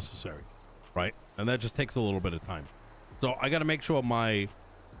things are necessary, right? And that just takes a little bit of time. So I got to make sure my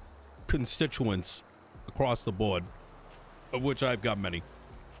constituents across the board, of which I've got many,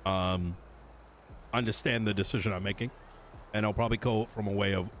 understand the decision I'm making. And I'll probably go from a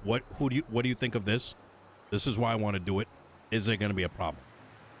way of what do you think of this? This is why I want to do it. Is there going to be a problem?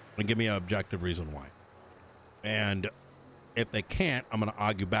 And give me an objective reason why. And if they can't, I'm going to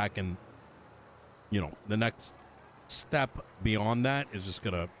argue back, and the next step beyond that is just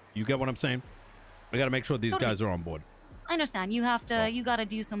gonna, you get what I'm saying? I got to make sure these guys are on board. I understand. You have to, you got to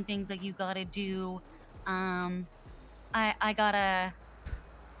do some things that you got to do. I gotta,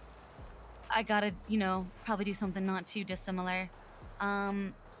 probably do something not too dissimilar.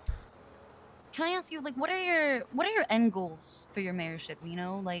 Can I ask you, like, what are your end goals for your mayorship?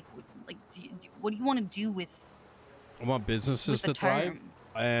 What do you want to do with? I want businesses to thrive,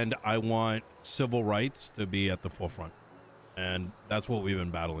 and I want civil rights to be at the forefront, and that's what we've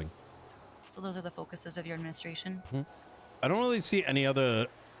been battling. So those are the focuses of your administration. Mm-hmm. I don't really see any other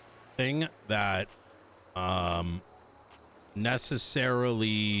thing that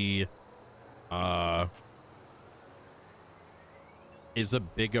necessarily is a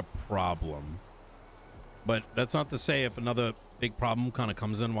bigger problem, but that's not to say if another big problem kind of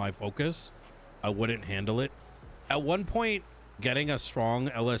comes in while I focus, I wouldn't handle it. At one point, getting a strong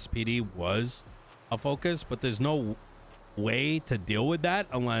LSPD was a focus, but there's no way to deal with that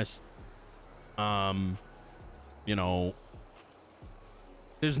unless there's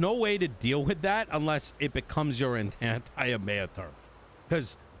no way to deal with that unless it becomes your entire mayor term,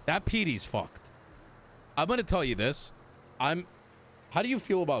 because that PD's fucked. I'm gonna tell you this. How do you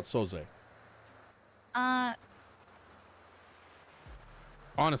feel about Soze?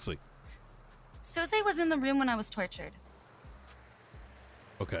 Honestly. Soze was in the room when I was tortured.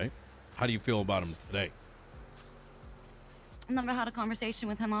 Okay. How do you feel about him today? I've never had a conversation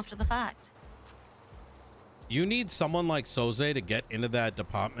with him after the fact. You need someone like Soze to get into that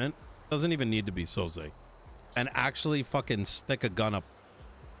department. Doesn't even need to be Soze. And actually fucking stick a gun up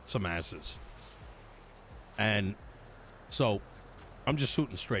some asses. And so I'm just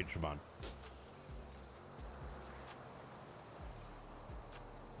shooting straight, Siobhan.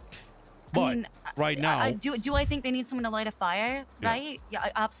 But right now, do I think they need someone to light a fire? Yeah. Right? Yeah,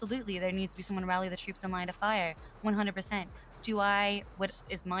 absolutely. There needs to be someone to rally the troops and light a fire. 100%. What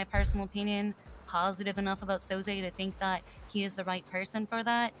is my personal opinion, positive enough about Soze to think that he is the right person for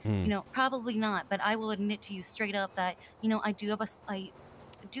that? Probably not. But I will admit to you straight up that I do have a slight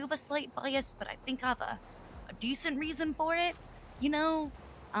bias, but I think I have a decent reason for it.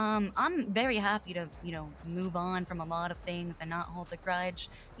 I'm very happy to move on from a lot of things and not hold the grudge.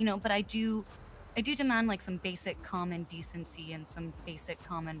 But I do demand like some basic common decency and some basic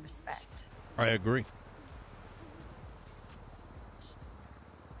common respect. I agree.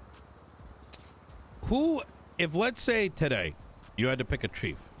 If let's say today you had to pick a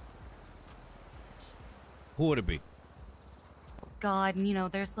chief, who would it be? God,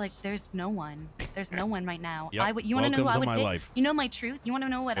 there's no one. There's no one right now. Yep. You want to know who I would pick? Life. My truth? You want to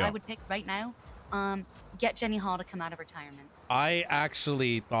know what I would pick right now? Get Jenny Hall to come out of retirement. I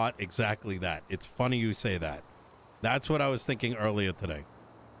actually thought exactly that. It's funny you say that. That's what I was thinking earlier today.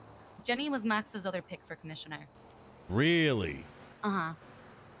 Jenny was Max's other pick for commissioner. Really? Uh-huh.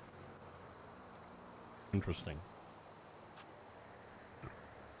 Interesting.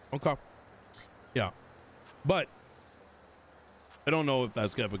 Okay. Yeah. But I don't know if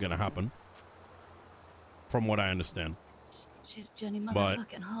that's ever going to happen, from what I understand. She's Jenny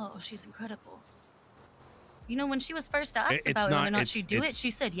motherfucking Ho. She's incredible. When she was first asked about whether or not she'd do it,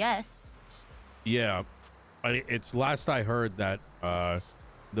 she said yes. Yeah. It's last I heard that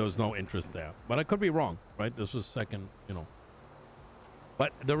there was no interest there. But I could be wrong, right? This was second,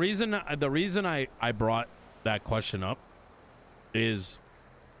 But the reason I brought that question up is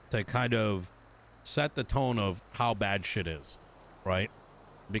to kind of set the tone of how bad shit is, right?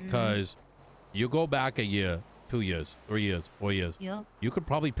 Because you go back a year, 2 years, 3 years, 4 years, yep. You could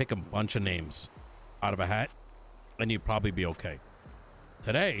probably pick a bunch of names out of a hat and you'd probably be okay.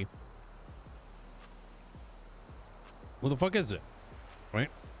 Today, who the fuck is it, right?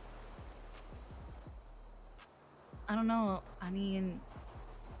 I don't know. I mean,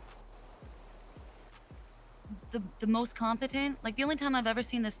 the most competent, like the only time I've ever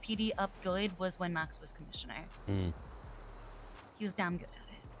seen this PD up good was when Max was commissioner. He was damn good at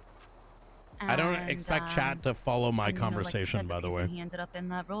it. I don't expect chat to follow my and, conversation, like by the reason way. he ended up in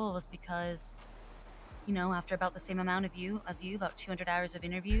that role was because, after about the same amount of about 200 hours of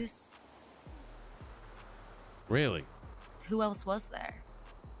interviews. Really? Who else was there?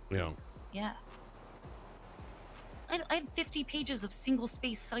 Yeah. Yeah. I had 50 pages of single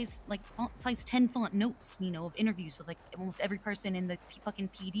space size, like font size 10 font notes, of interviews with like almost every person in the fucking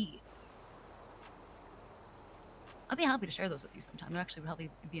PD. I'd be happy to share those with you sometime. It actually would probably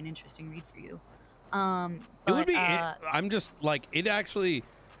be an interesting read for you. But, it would be. I'm just like it. Actually,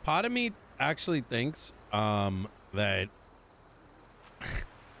 part of me actually thinks that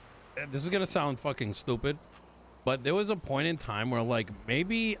this is gonna sound fucking stupid, but there was a point in time where like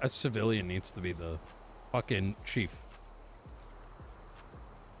maybe a civilian needs to be the fucking chief.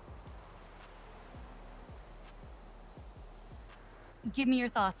 Give me your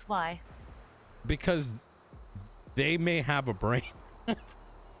thoughts. Why? Because they may have a brain.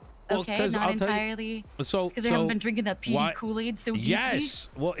 Well, okay, not entirely. Because they haven't been drinking that PD Kool-Aid so deeply. Yes,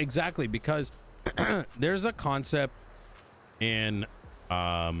 well, exactly. Because there's a concept in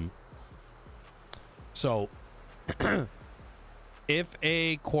so if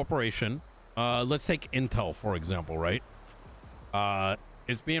a corporation, let's take Intel for example, right?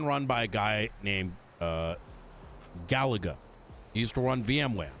 It's being run by a guy named Gallagher. He used to run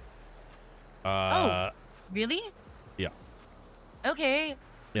VMware. Oh, really? Yeah. Okay.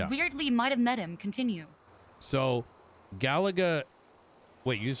 Yeah. Weirdly, might have met him. Continue. So, Gallagher,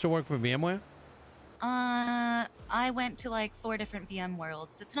 wait, you used to work for VMware? I went to like 4 different VM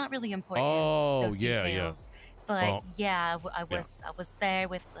worlds. It's not really important. Oh, those yeah, details. yeah. But well, yeah, I was there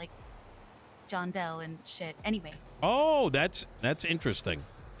with like John Dell and shit. Anyway. Oh, that's interesting.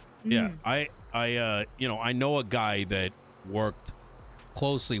 Yeah, I I know a guy that worked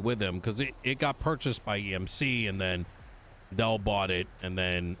closely with him because it got purchased by EMC and then Dell bought it and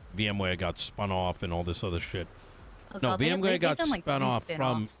then VMware got spun off and all this other shit. Oh, no, God, VMware got like spun off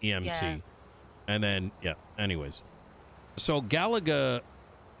from spin-offs. EMC. Yeah. And then, yeah, anyways. So Gallagher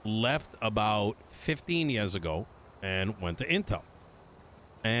left about 15 years ago and went to Intel.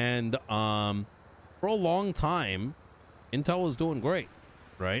 And for a long time, Intel was doing great,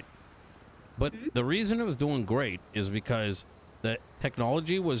 right? But the reason it was doing great is because the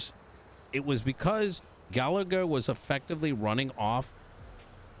technology was, it was because Gallagher was effectively running off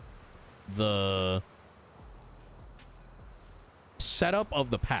the setup of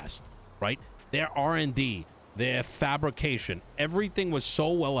the past, right? Their R&D, their fabrication, everything was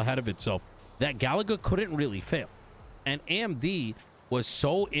so well ahead of itself that Gallagher couldn't really fail. And AMD was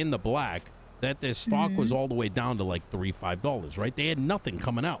so in the black that their stock was all the way down to like $3-5, right? They had nothing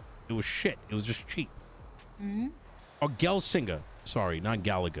coming out. It was shit. It was just cheap. Or Gelsinger. Sorry, not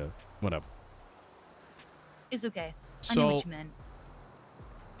Gallagher. Whatever. It's okay. So, I know what you meant.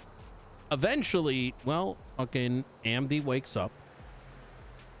 Eventually, well, fucking AMD wakes up.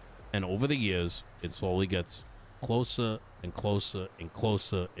 And over the years, it slowly gets closer and closer and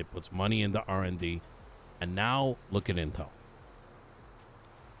closer. It puts money into R&D. And now, look at Intel.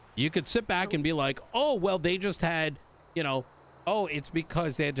 You could sit back and be like, oh, well, they just had, oh, it's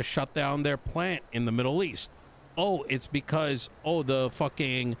because they had to shut down their plant in the Middle East. Oh, it's because, the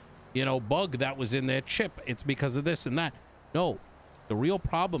fucking, bug that was in their chip. It's because of this and that. No, the real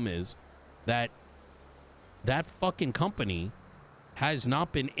problem is that that fucking company has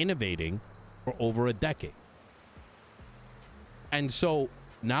not been innovating for over a decade. And so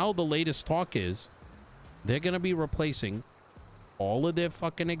now the latest talk is they're going to be replacing all of their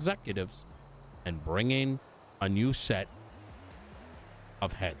fucking executives and bringing a new set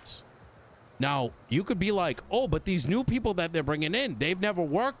of heads. Now, you could be like, oh, but these new people that they're bringing in, they've never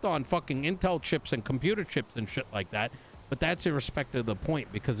worked on fucking Intel chips and computer chips and shit like that. But that's irrespective of the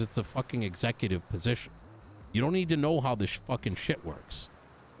point because it's a fucking executive position. You don't need to know how this fucking shit works.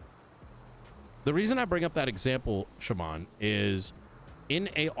 The reason I bring up that example, Siobhan, is in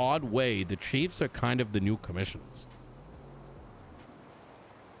a odd way, the chiefs are kind of the new commissioners.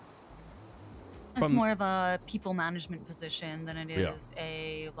 It's more of a people management position than it is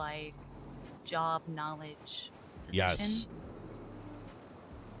a, like, job knowledge position. Yes.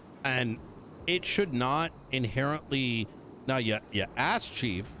 And it should not inherently... Now, you ask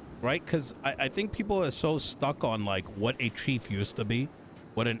chief, right? Because I think people are so stuck on, like, what a chief used to be,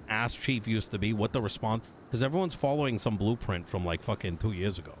 what an ass chief used to be, what the response... Because everyone's following some blueprint from, like, fucking 2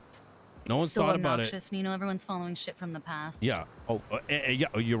 years ago. No one's thought about it. So obnoxious, everyone's following shit from the past. Yeah. Oh, yeah,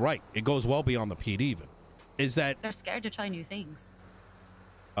 you're right. It goes well beyond the PD even. Is that... They're scared to try new things.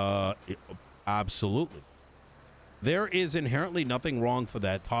 Absolutely. There is inherently nothing wrong for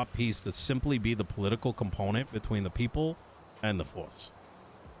that top piece to simply be the political component between the people and the force.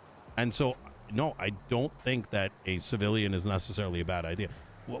 And so no, I don't think that a civilian is necessarily a bad idea.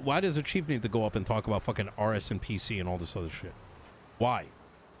 Why does the chief need to go up and talk about fucking RS and PC and all this other shit? Why?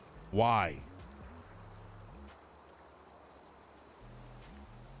 Why?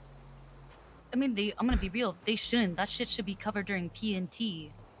 I mean, I'm gonna be real. They shouldn't. That shit should be covered during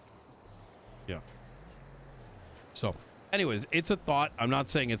P&T. Yeah. So, anyways, it's a thought. I'm not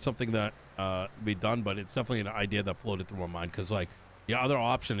saying it's something that be done, but it's definitely an idea that floated through my mind. Because, like, the other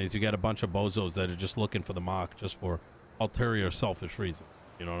option is you get a bunch of bozos that are just looking for the mark just for ulterior selfish reasons.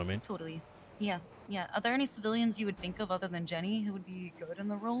 You know what I mean? Totally. Yeah. Yeah. Are there any civilians you would think of other than Jenny who would be good in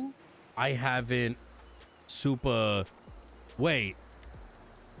the role? I haven't super... Wait.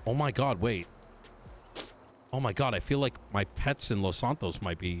 Oh, my God. Wait. Oh, my God. I feel like my pets in Los Santos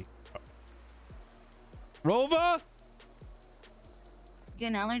might be... Rova?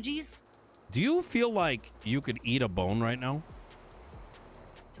 Getting allergies? Do you feel like you could eat a bone right now?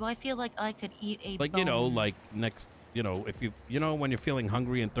 Do I feel like I could eat a Like, bone? you know, like next... You know, if you know, when you're feeling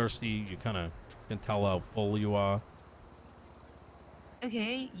hungry and thirsty, you kind of can tell how full you are.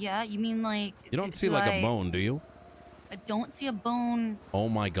 Okay, yeah, you mean like... You don't see like a bone, do you? I don't see a bone Oh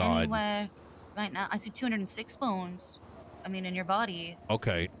my God. anywhere right now. I see 206 bones. I mean, in your body.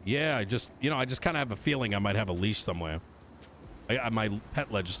 Okay. Yeah, I just kind of have a feeling I might have a leash somewhere. My pet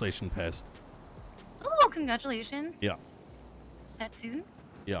legislation passed. Oh, congratulations. Yeah. Pet soon?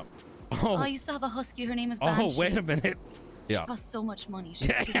 Yeah. Oh, I used to have a husky. Her name is Banshee. Oh, wait a minute. Yeah. She costs so much money. She's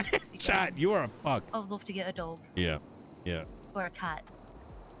Yeah. 260 Chad, you are a fuck. I would love to get a dog. Yeah. Yeah. Or a cat. I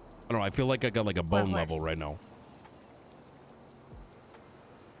don't know. I feel like I got like a bone level horse. right now.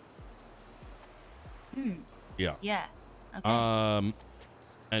 Hmm. Yeah. Yeah. Okay.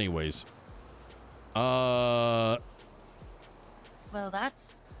 Anyways. Well,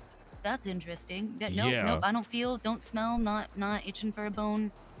 that's interesting. No, Yeah. no, I don't smell, not itching for a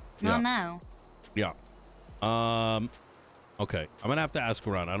bone. Not Yeah. now. Yeah. Okay. I'm gonna have to ask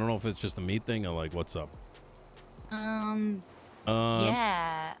around. I don't know if it's just a me thing or like what's up.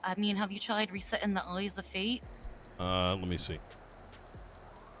 Yeah. I mean, have you tried resetting the eyes of fate? Let me see.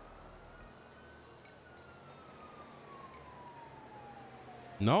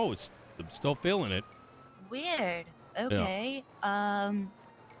 No, I'm still feeling it. Weird. Okay.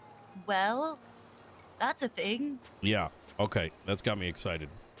 Well, that's a thing. Yeah. Okay. That's got me excited.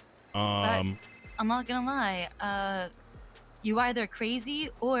 I'm not gonna lie. You either crazy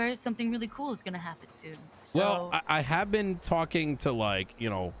or something really cool is gonna happen soon. So, well, I have been talking to like, you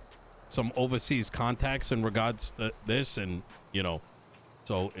know, some overseas contacts in regards to this and, you know,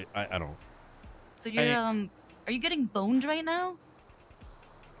 so I don't know. so you're are you getting boned right now?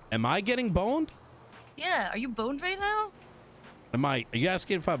 Am I getting boned? Yeah, are you boned right now? Are you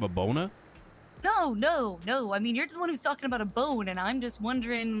asking if I have a boner? No. I mean, you're the one who's talking about a bone, and I'm just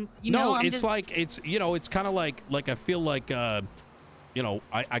wondering. No, I'm it's just... like it's kind of like I feel like you know,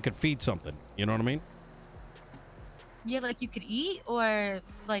 I could feed something. You know what I mean? Yeah, like you could eat, or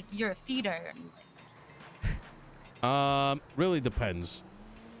like you're a feeder. Really depends.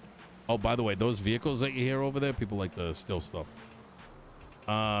 Oh, by the way, those vehicles that you hear over there, people like to steal stuff.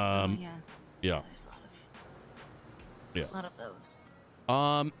 Yeah. Yeah. There's Yeah. a lot of those.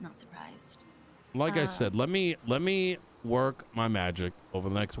 Not surprised. Like I said, let me work my magic over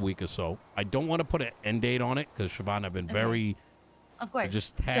the next week or so. I don't want to put an end date on it because Siobhan, I've been very Of course.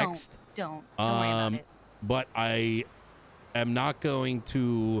 just text. Don't worry about it. But I am not going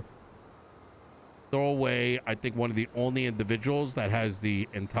to throw away, I think, one of the only individuals that has the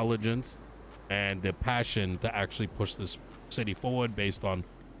intelligence and the passion to actually push this city forward based on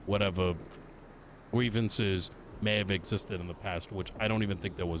whatever grievances may have existed in the past, which I don't even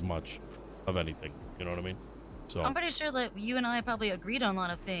think there was much of anything. You know what I mean? So I'm pretty sure that you and I probably agreed on a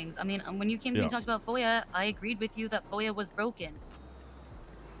lot of things. I mean, when you came to me and talked about FOIA, I agreed with you that FOIA was broken.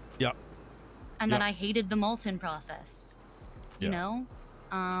 Yeah. And that I hated the Molten process. You know?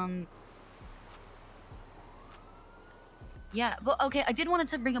 Yeah, but okay, I did wanted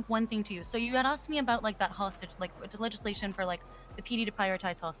to bring up one thing to you. So you had asked me about like that hostage, like the legislation for like the PD to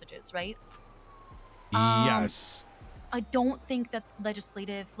prioritize hostages, right? Yes. I don't think that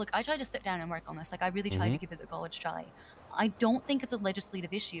legislative... Look, I tried to sit down and work on this. Like, I really tried to give it a college try. I don't think it's a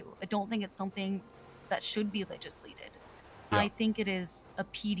legislative issue. I don't think it's something that should be legislated. Yeah. I think it is a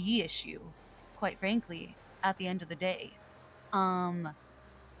PD issue, quite frankly, at the end of the day. I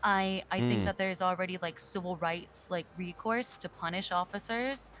think that there's already, like, civil rights, like, recourse to punish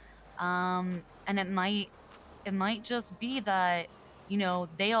officers. And it might just be that... you know,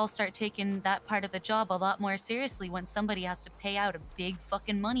 they all start taking that part of the job a lot more seriously when somebody has to pay out a big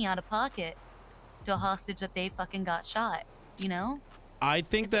fucking money out of pocket to a hostage that they fucking got shot, you know? I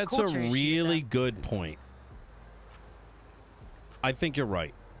think It's a that's a culture issue, really though. good point. I think you're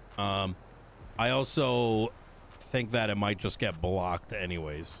right. I also think that it might just get blocked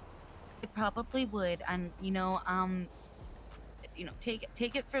anyways. It probably would, and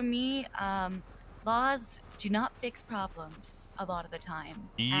take it from me. Laws do not fix problems a lot of the time,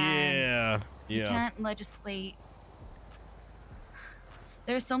 and Yeah, you yeah. can't legislate.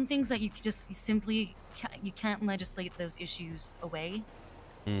 There are some things that you simply you can't legislate those issues away.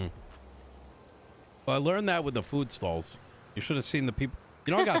 Well, I learned that with the food stalls. You should have seen the people.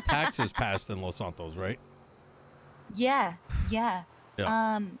 You know, I got taxes passed in Los Santos, right? Yeah. Yeah.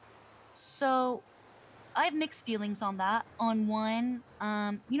 So I have mixed feelings on that. On one,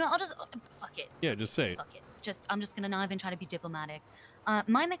 I'll just fuck it. Yeah, just say it. Fuck it. I'm just gonna not even try to be diplomatic.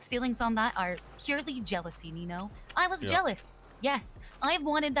 My mixed feelings on that are purely jealousy, Nino. I was jealous. Yes, I've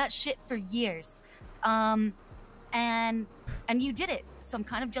wanted that shit for years. And you did it. So I'm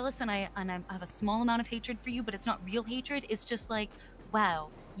kind of jealous, and I have a small amount of hatred for you, but it's not real hatred. It's just like, wow,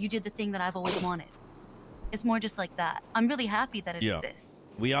 you did the thing that I've always wanted. It's more just like that. I'm really happy that it exists.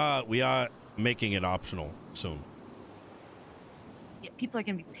 We are making it optional soon. Yeah, people are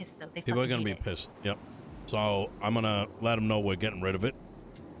gonna be pissed though. People are gonna be pissed. Yep. So I'm gonna let them know we're getting rid of it,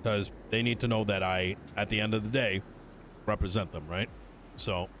 because they need to know that I, at the end of the day, represent them, right?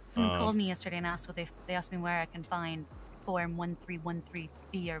 So someone called me yesterday and asked they asked me where I can find Form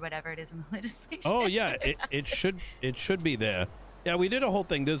 1313B or whatever it is in the legislation. Oh yeah, it should be there. Yeah, we did a whole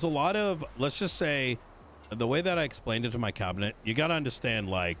thing. There's a lot of, let's just say, the way that I explained it to my cabinet, you got to understand,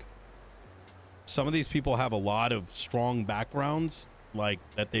 like, some of these people have a lot of strong backgrounds, like,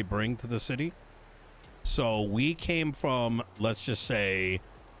 that they bring to the city. So we came from, let's just say,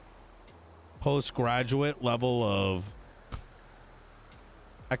 postgraduate level of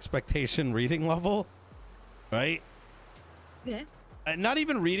expectation reading level, right? Yeah. Not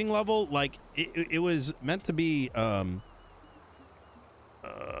even reading level, like, it was meant to be,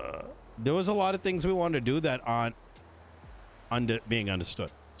 there was a lot of things we wanted to do that aren't being understood.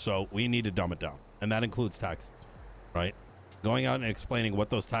 So we need to dumb it down. And that includes taxes, right? Going out and explaining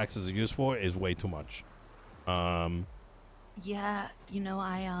what those taxes are used for is way too much. Yeah,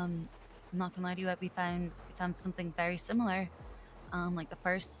 I'm not gonna lie to you, we found something very similar. Like the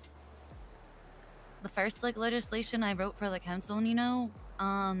first like legislation I wrote for the council,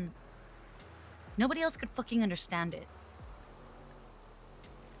 nobody else could fucking understand it.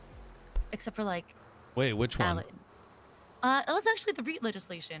 Except for like wait, which one? Alan. It was actually the REIT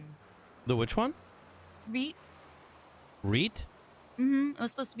legislation. The which one? REIT. REIT? It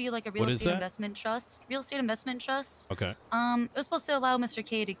was supposed to be like a real estate investment trust. Real estate investment trust. Okay. It was supposed to allow Mr.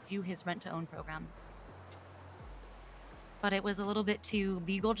 K to do his rent-to-own program. But it was a little bit too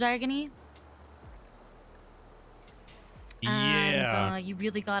legal jargony. Yeah. And you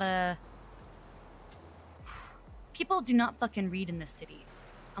really gotta... People do not fucking read in this city.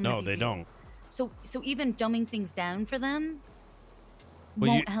 No, they don't. So even dumbing things down for them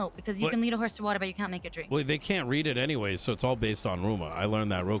won't help, because you can lead a horse to water, but you can't make it drink. Well, they can't read it anyway, so it's all based on rumor. I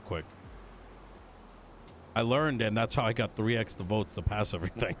learned that real quick. And that's how I got 3x the votes to pass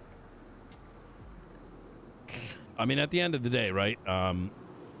everything. I mean, at the end of the day, right?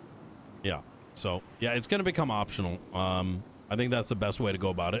 Yeah. So, yeah, it's going to become optional. I think that's the best way to go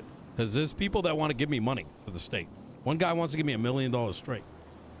about it, because there's people that want to give me money for the state. One guy wants to give me $1 million straight,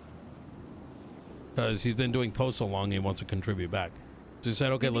 because he's been doing toast so long, he wants to contribute back. So he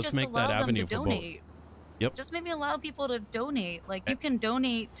said, okay, maybe let's make that avenue for both. Yep. Just maybe allow people to donate. Like, you can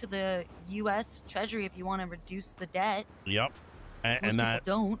donate to the U.S. Treasury if you want to reduce the debt. Yep. And that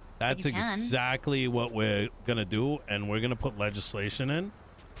don't. That's exactly what we're going to do. And we're going to put legislation in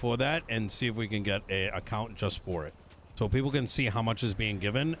for that and see if we can get an account just for it. So people can see how much is being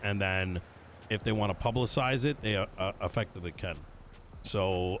given. And then if they want to publicize it, they effectively can.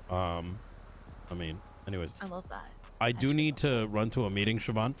 So, I mean, anyways. I love that. I do need to run to a meeting,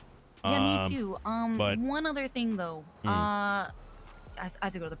 Siobhan. Yeah, me too. But one other thing, though. I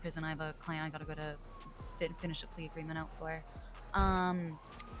have to go to the prison. I have a client I got to go to finish a plea agreement out for. Are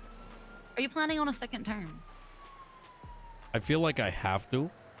you planning on a second term? I feel like I have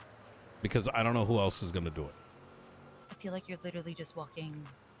to, because I don't know who else is going to do it. I feel like you're literally just walking.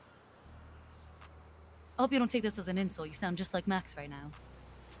 I hope you don't take this as an insult. You sound just like Max right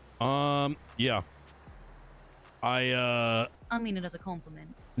now. Yeah. I mean it as a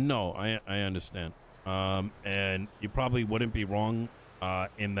compliment. No, I understand. And you probably wouldn't be wrong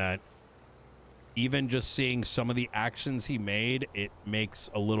in that even just seeing some of the actions he made, it makes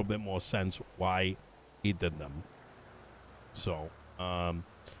a little bit more sense why he did them. So,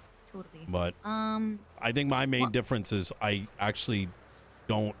 totally. But I think my main difference is I actually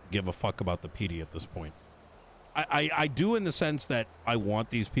don't give a fuck about the PD at this point. I do in the sense that I want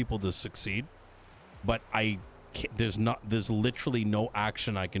these people to succeed, but there's literally no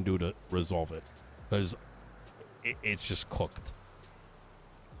action I can do to resolve it because it's just cooked.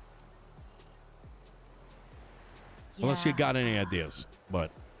 Yeah. Unless you got any ideas,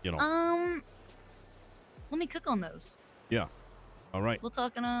 but you know. Let me cook on those. Yeah. All right. We'll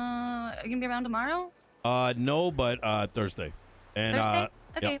talk in are you gonna be around tomorrow? No, but Thursday. And Thursday?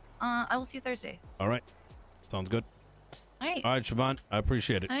 Okay. Yep. I will see you Thursday. All right. Sounds good. All right. All right, Siobhan. I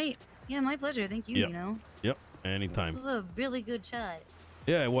appreciate it. All right. Yeah, my pleasure. Thank you, Yep. Nino. Yep. Anytime. This was a really good chat.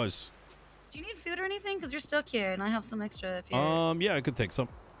 Yeah, it was. Do you need food or anything? Because you're stuck here, and I have some extra if you're... Yeah, I could take some.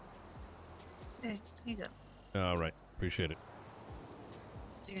 Okay, here you go. All right. Appreciate it.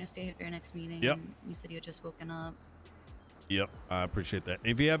 So you're going to stay here for your next meeting? Yep. And you said you had just woken up. Yep. I appreciate that.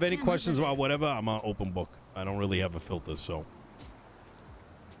 If you have any Yeah, questions about whatever, I'm an open book. I don't really have a filter, so.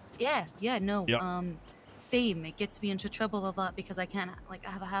 Yeah, no. Yep. Same. It gets me into trouble a lot because I can't, like,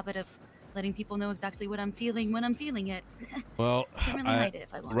 I have a habit of letting people know exactly what I'm feeling when I'm feeling it. Well, Can't really hide it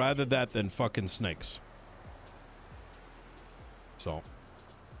if I want rather to. that than fucking snakes. So,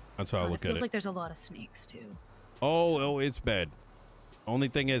 that's how I look It at feels it. like there's a lot of snakes, too. Oh, it's bad. Only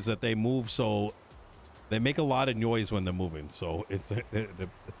thing is that they move, so they make a lot of noise when they're moving. So they're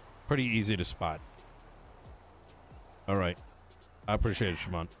pretty easy to spot. All right. I appreciate it,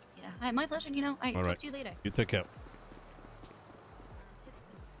 Siobhan. Yeah. All right, my pleasure, Nino. All right, All talk right. to you later. You take care.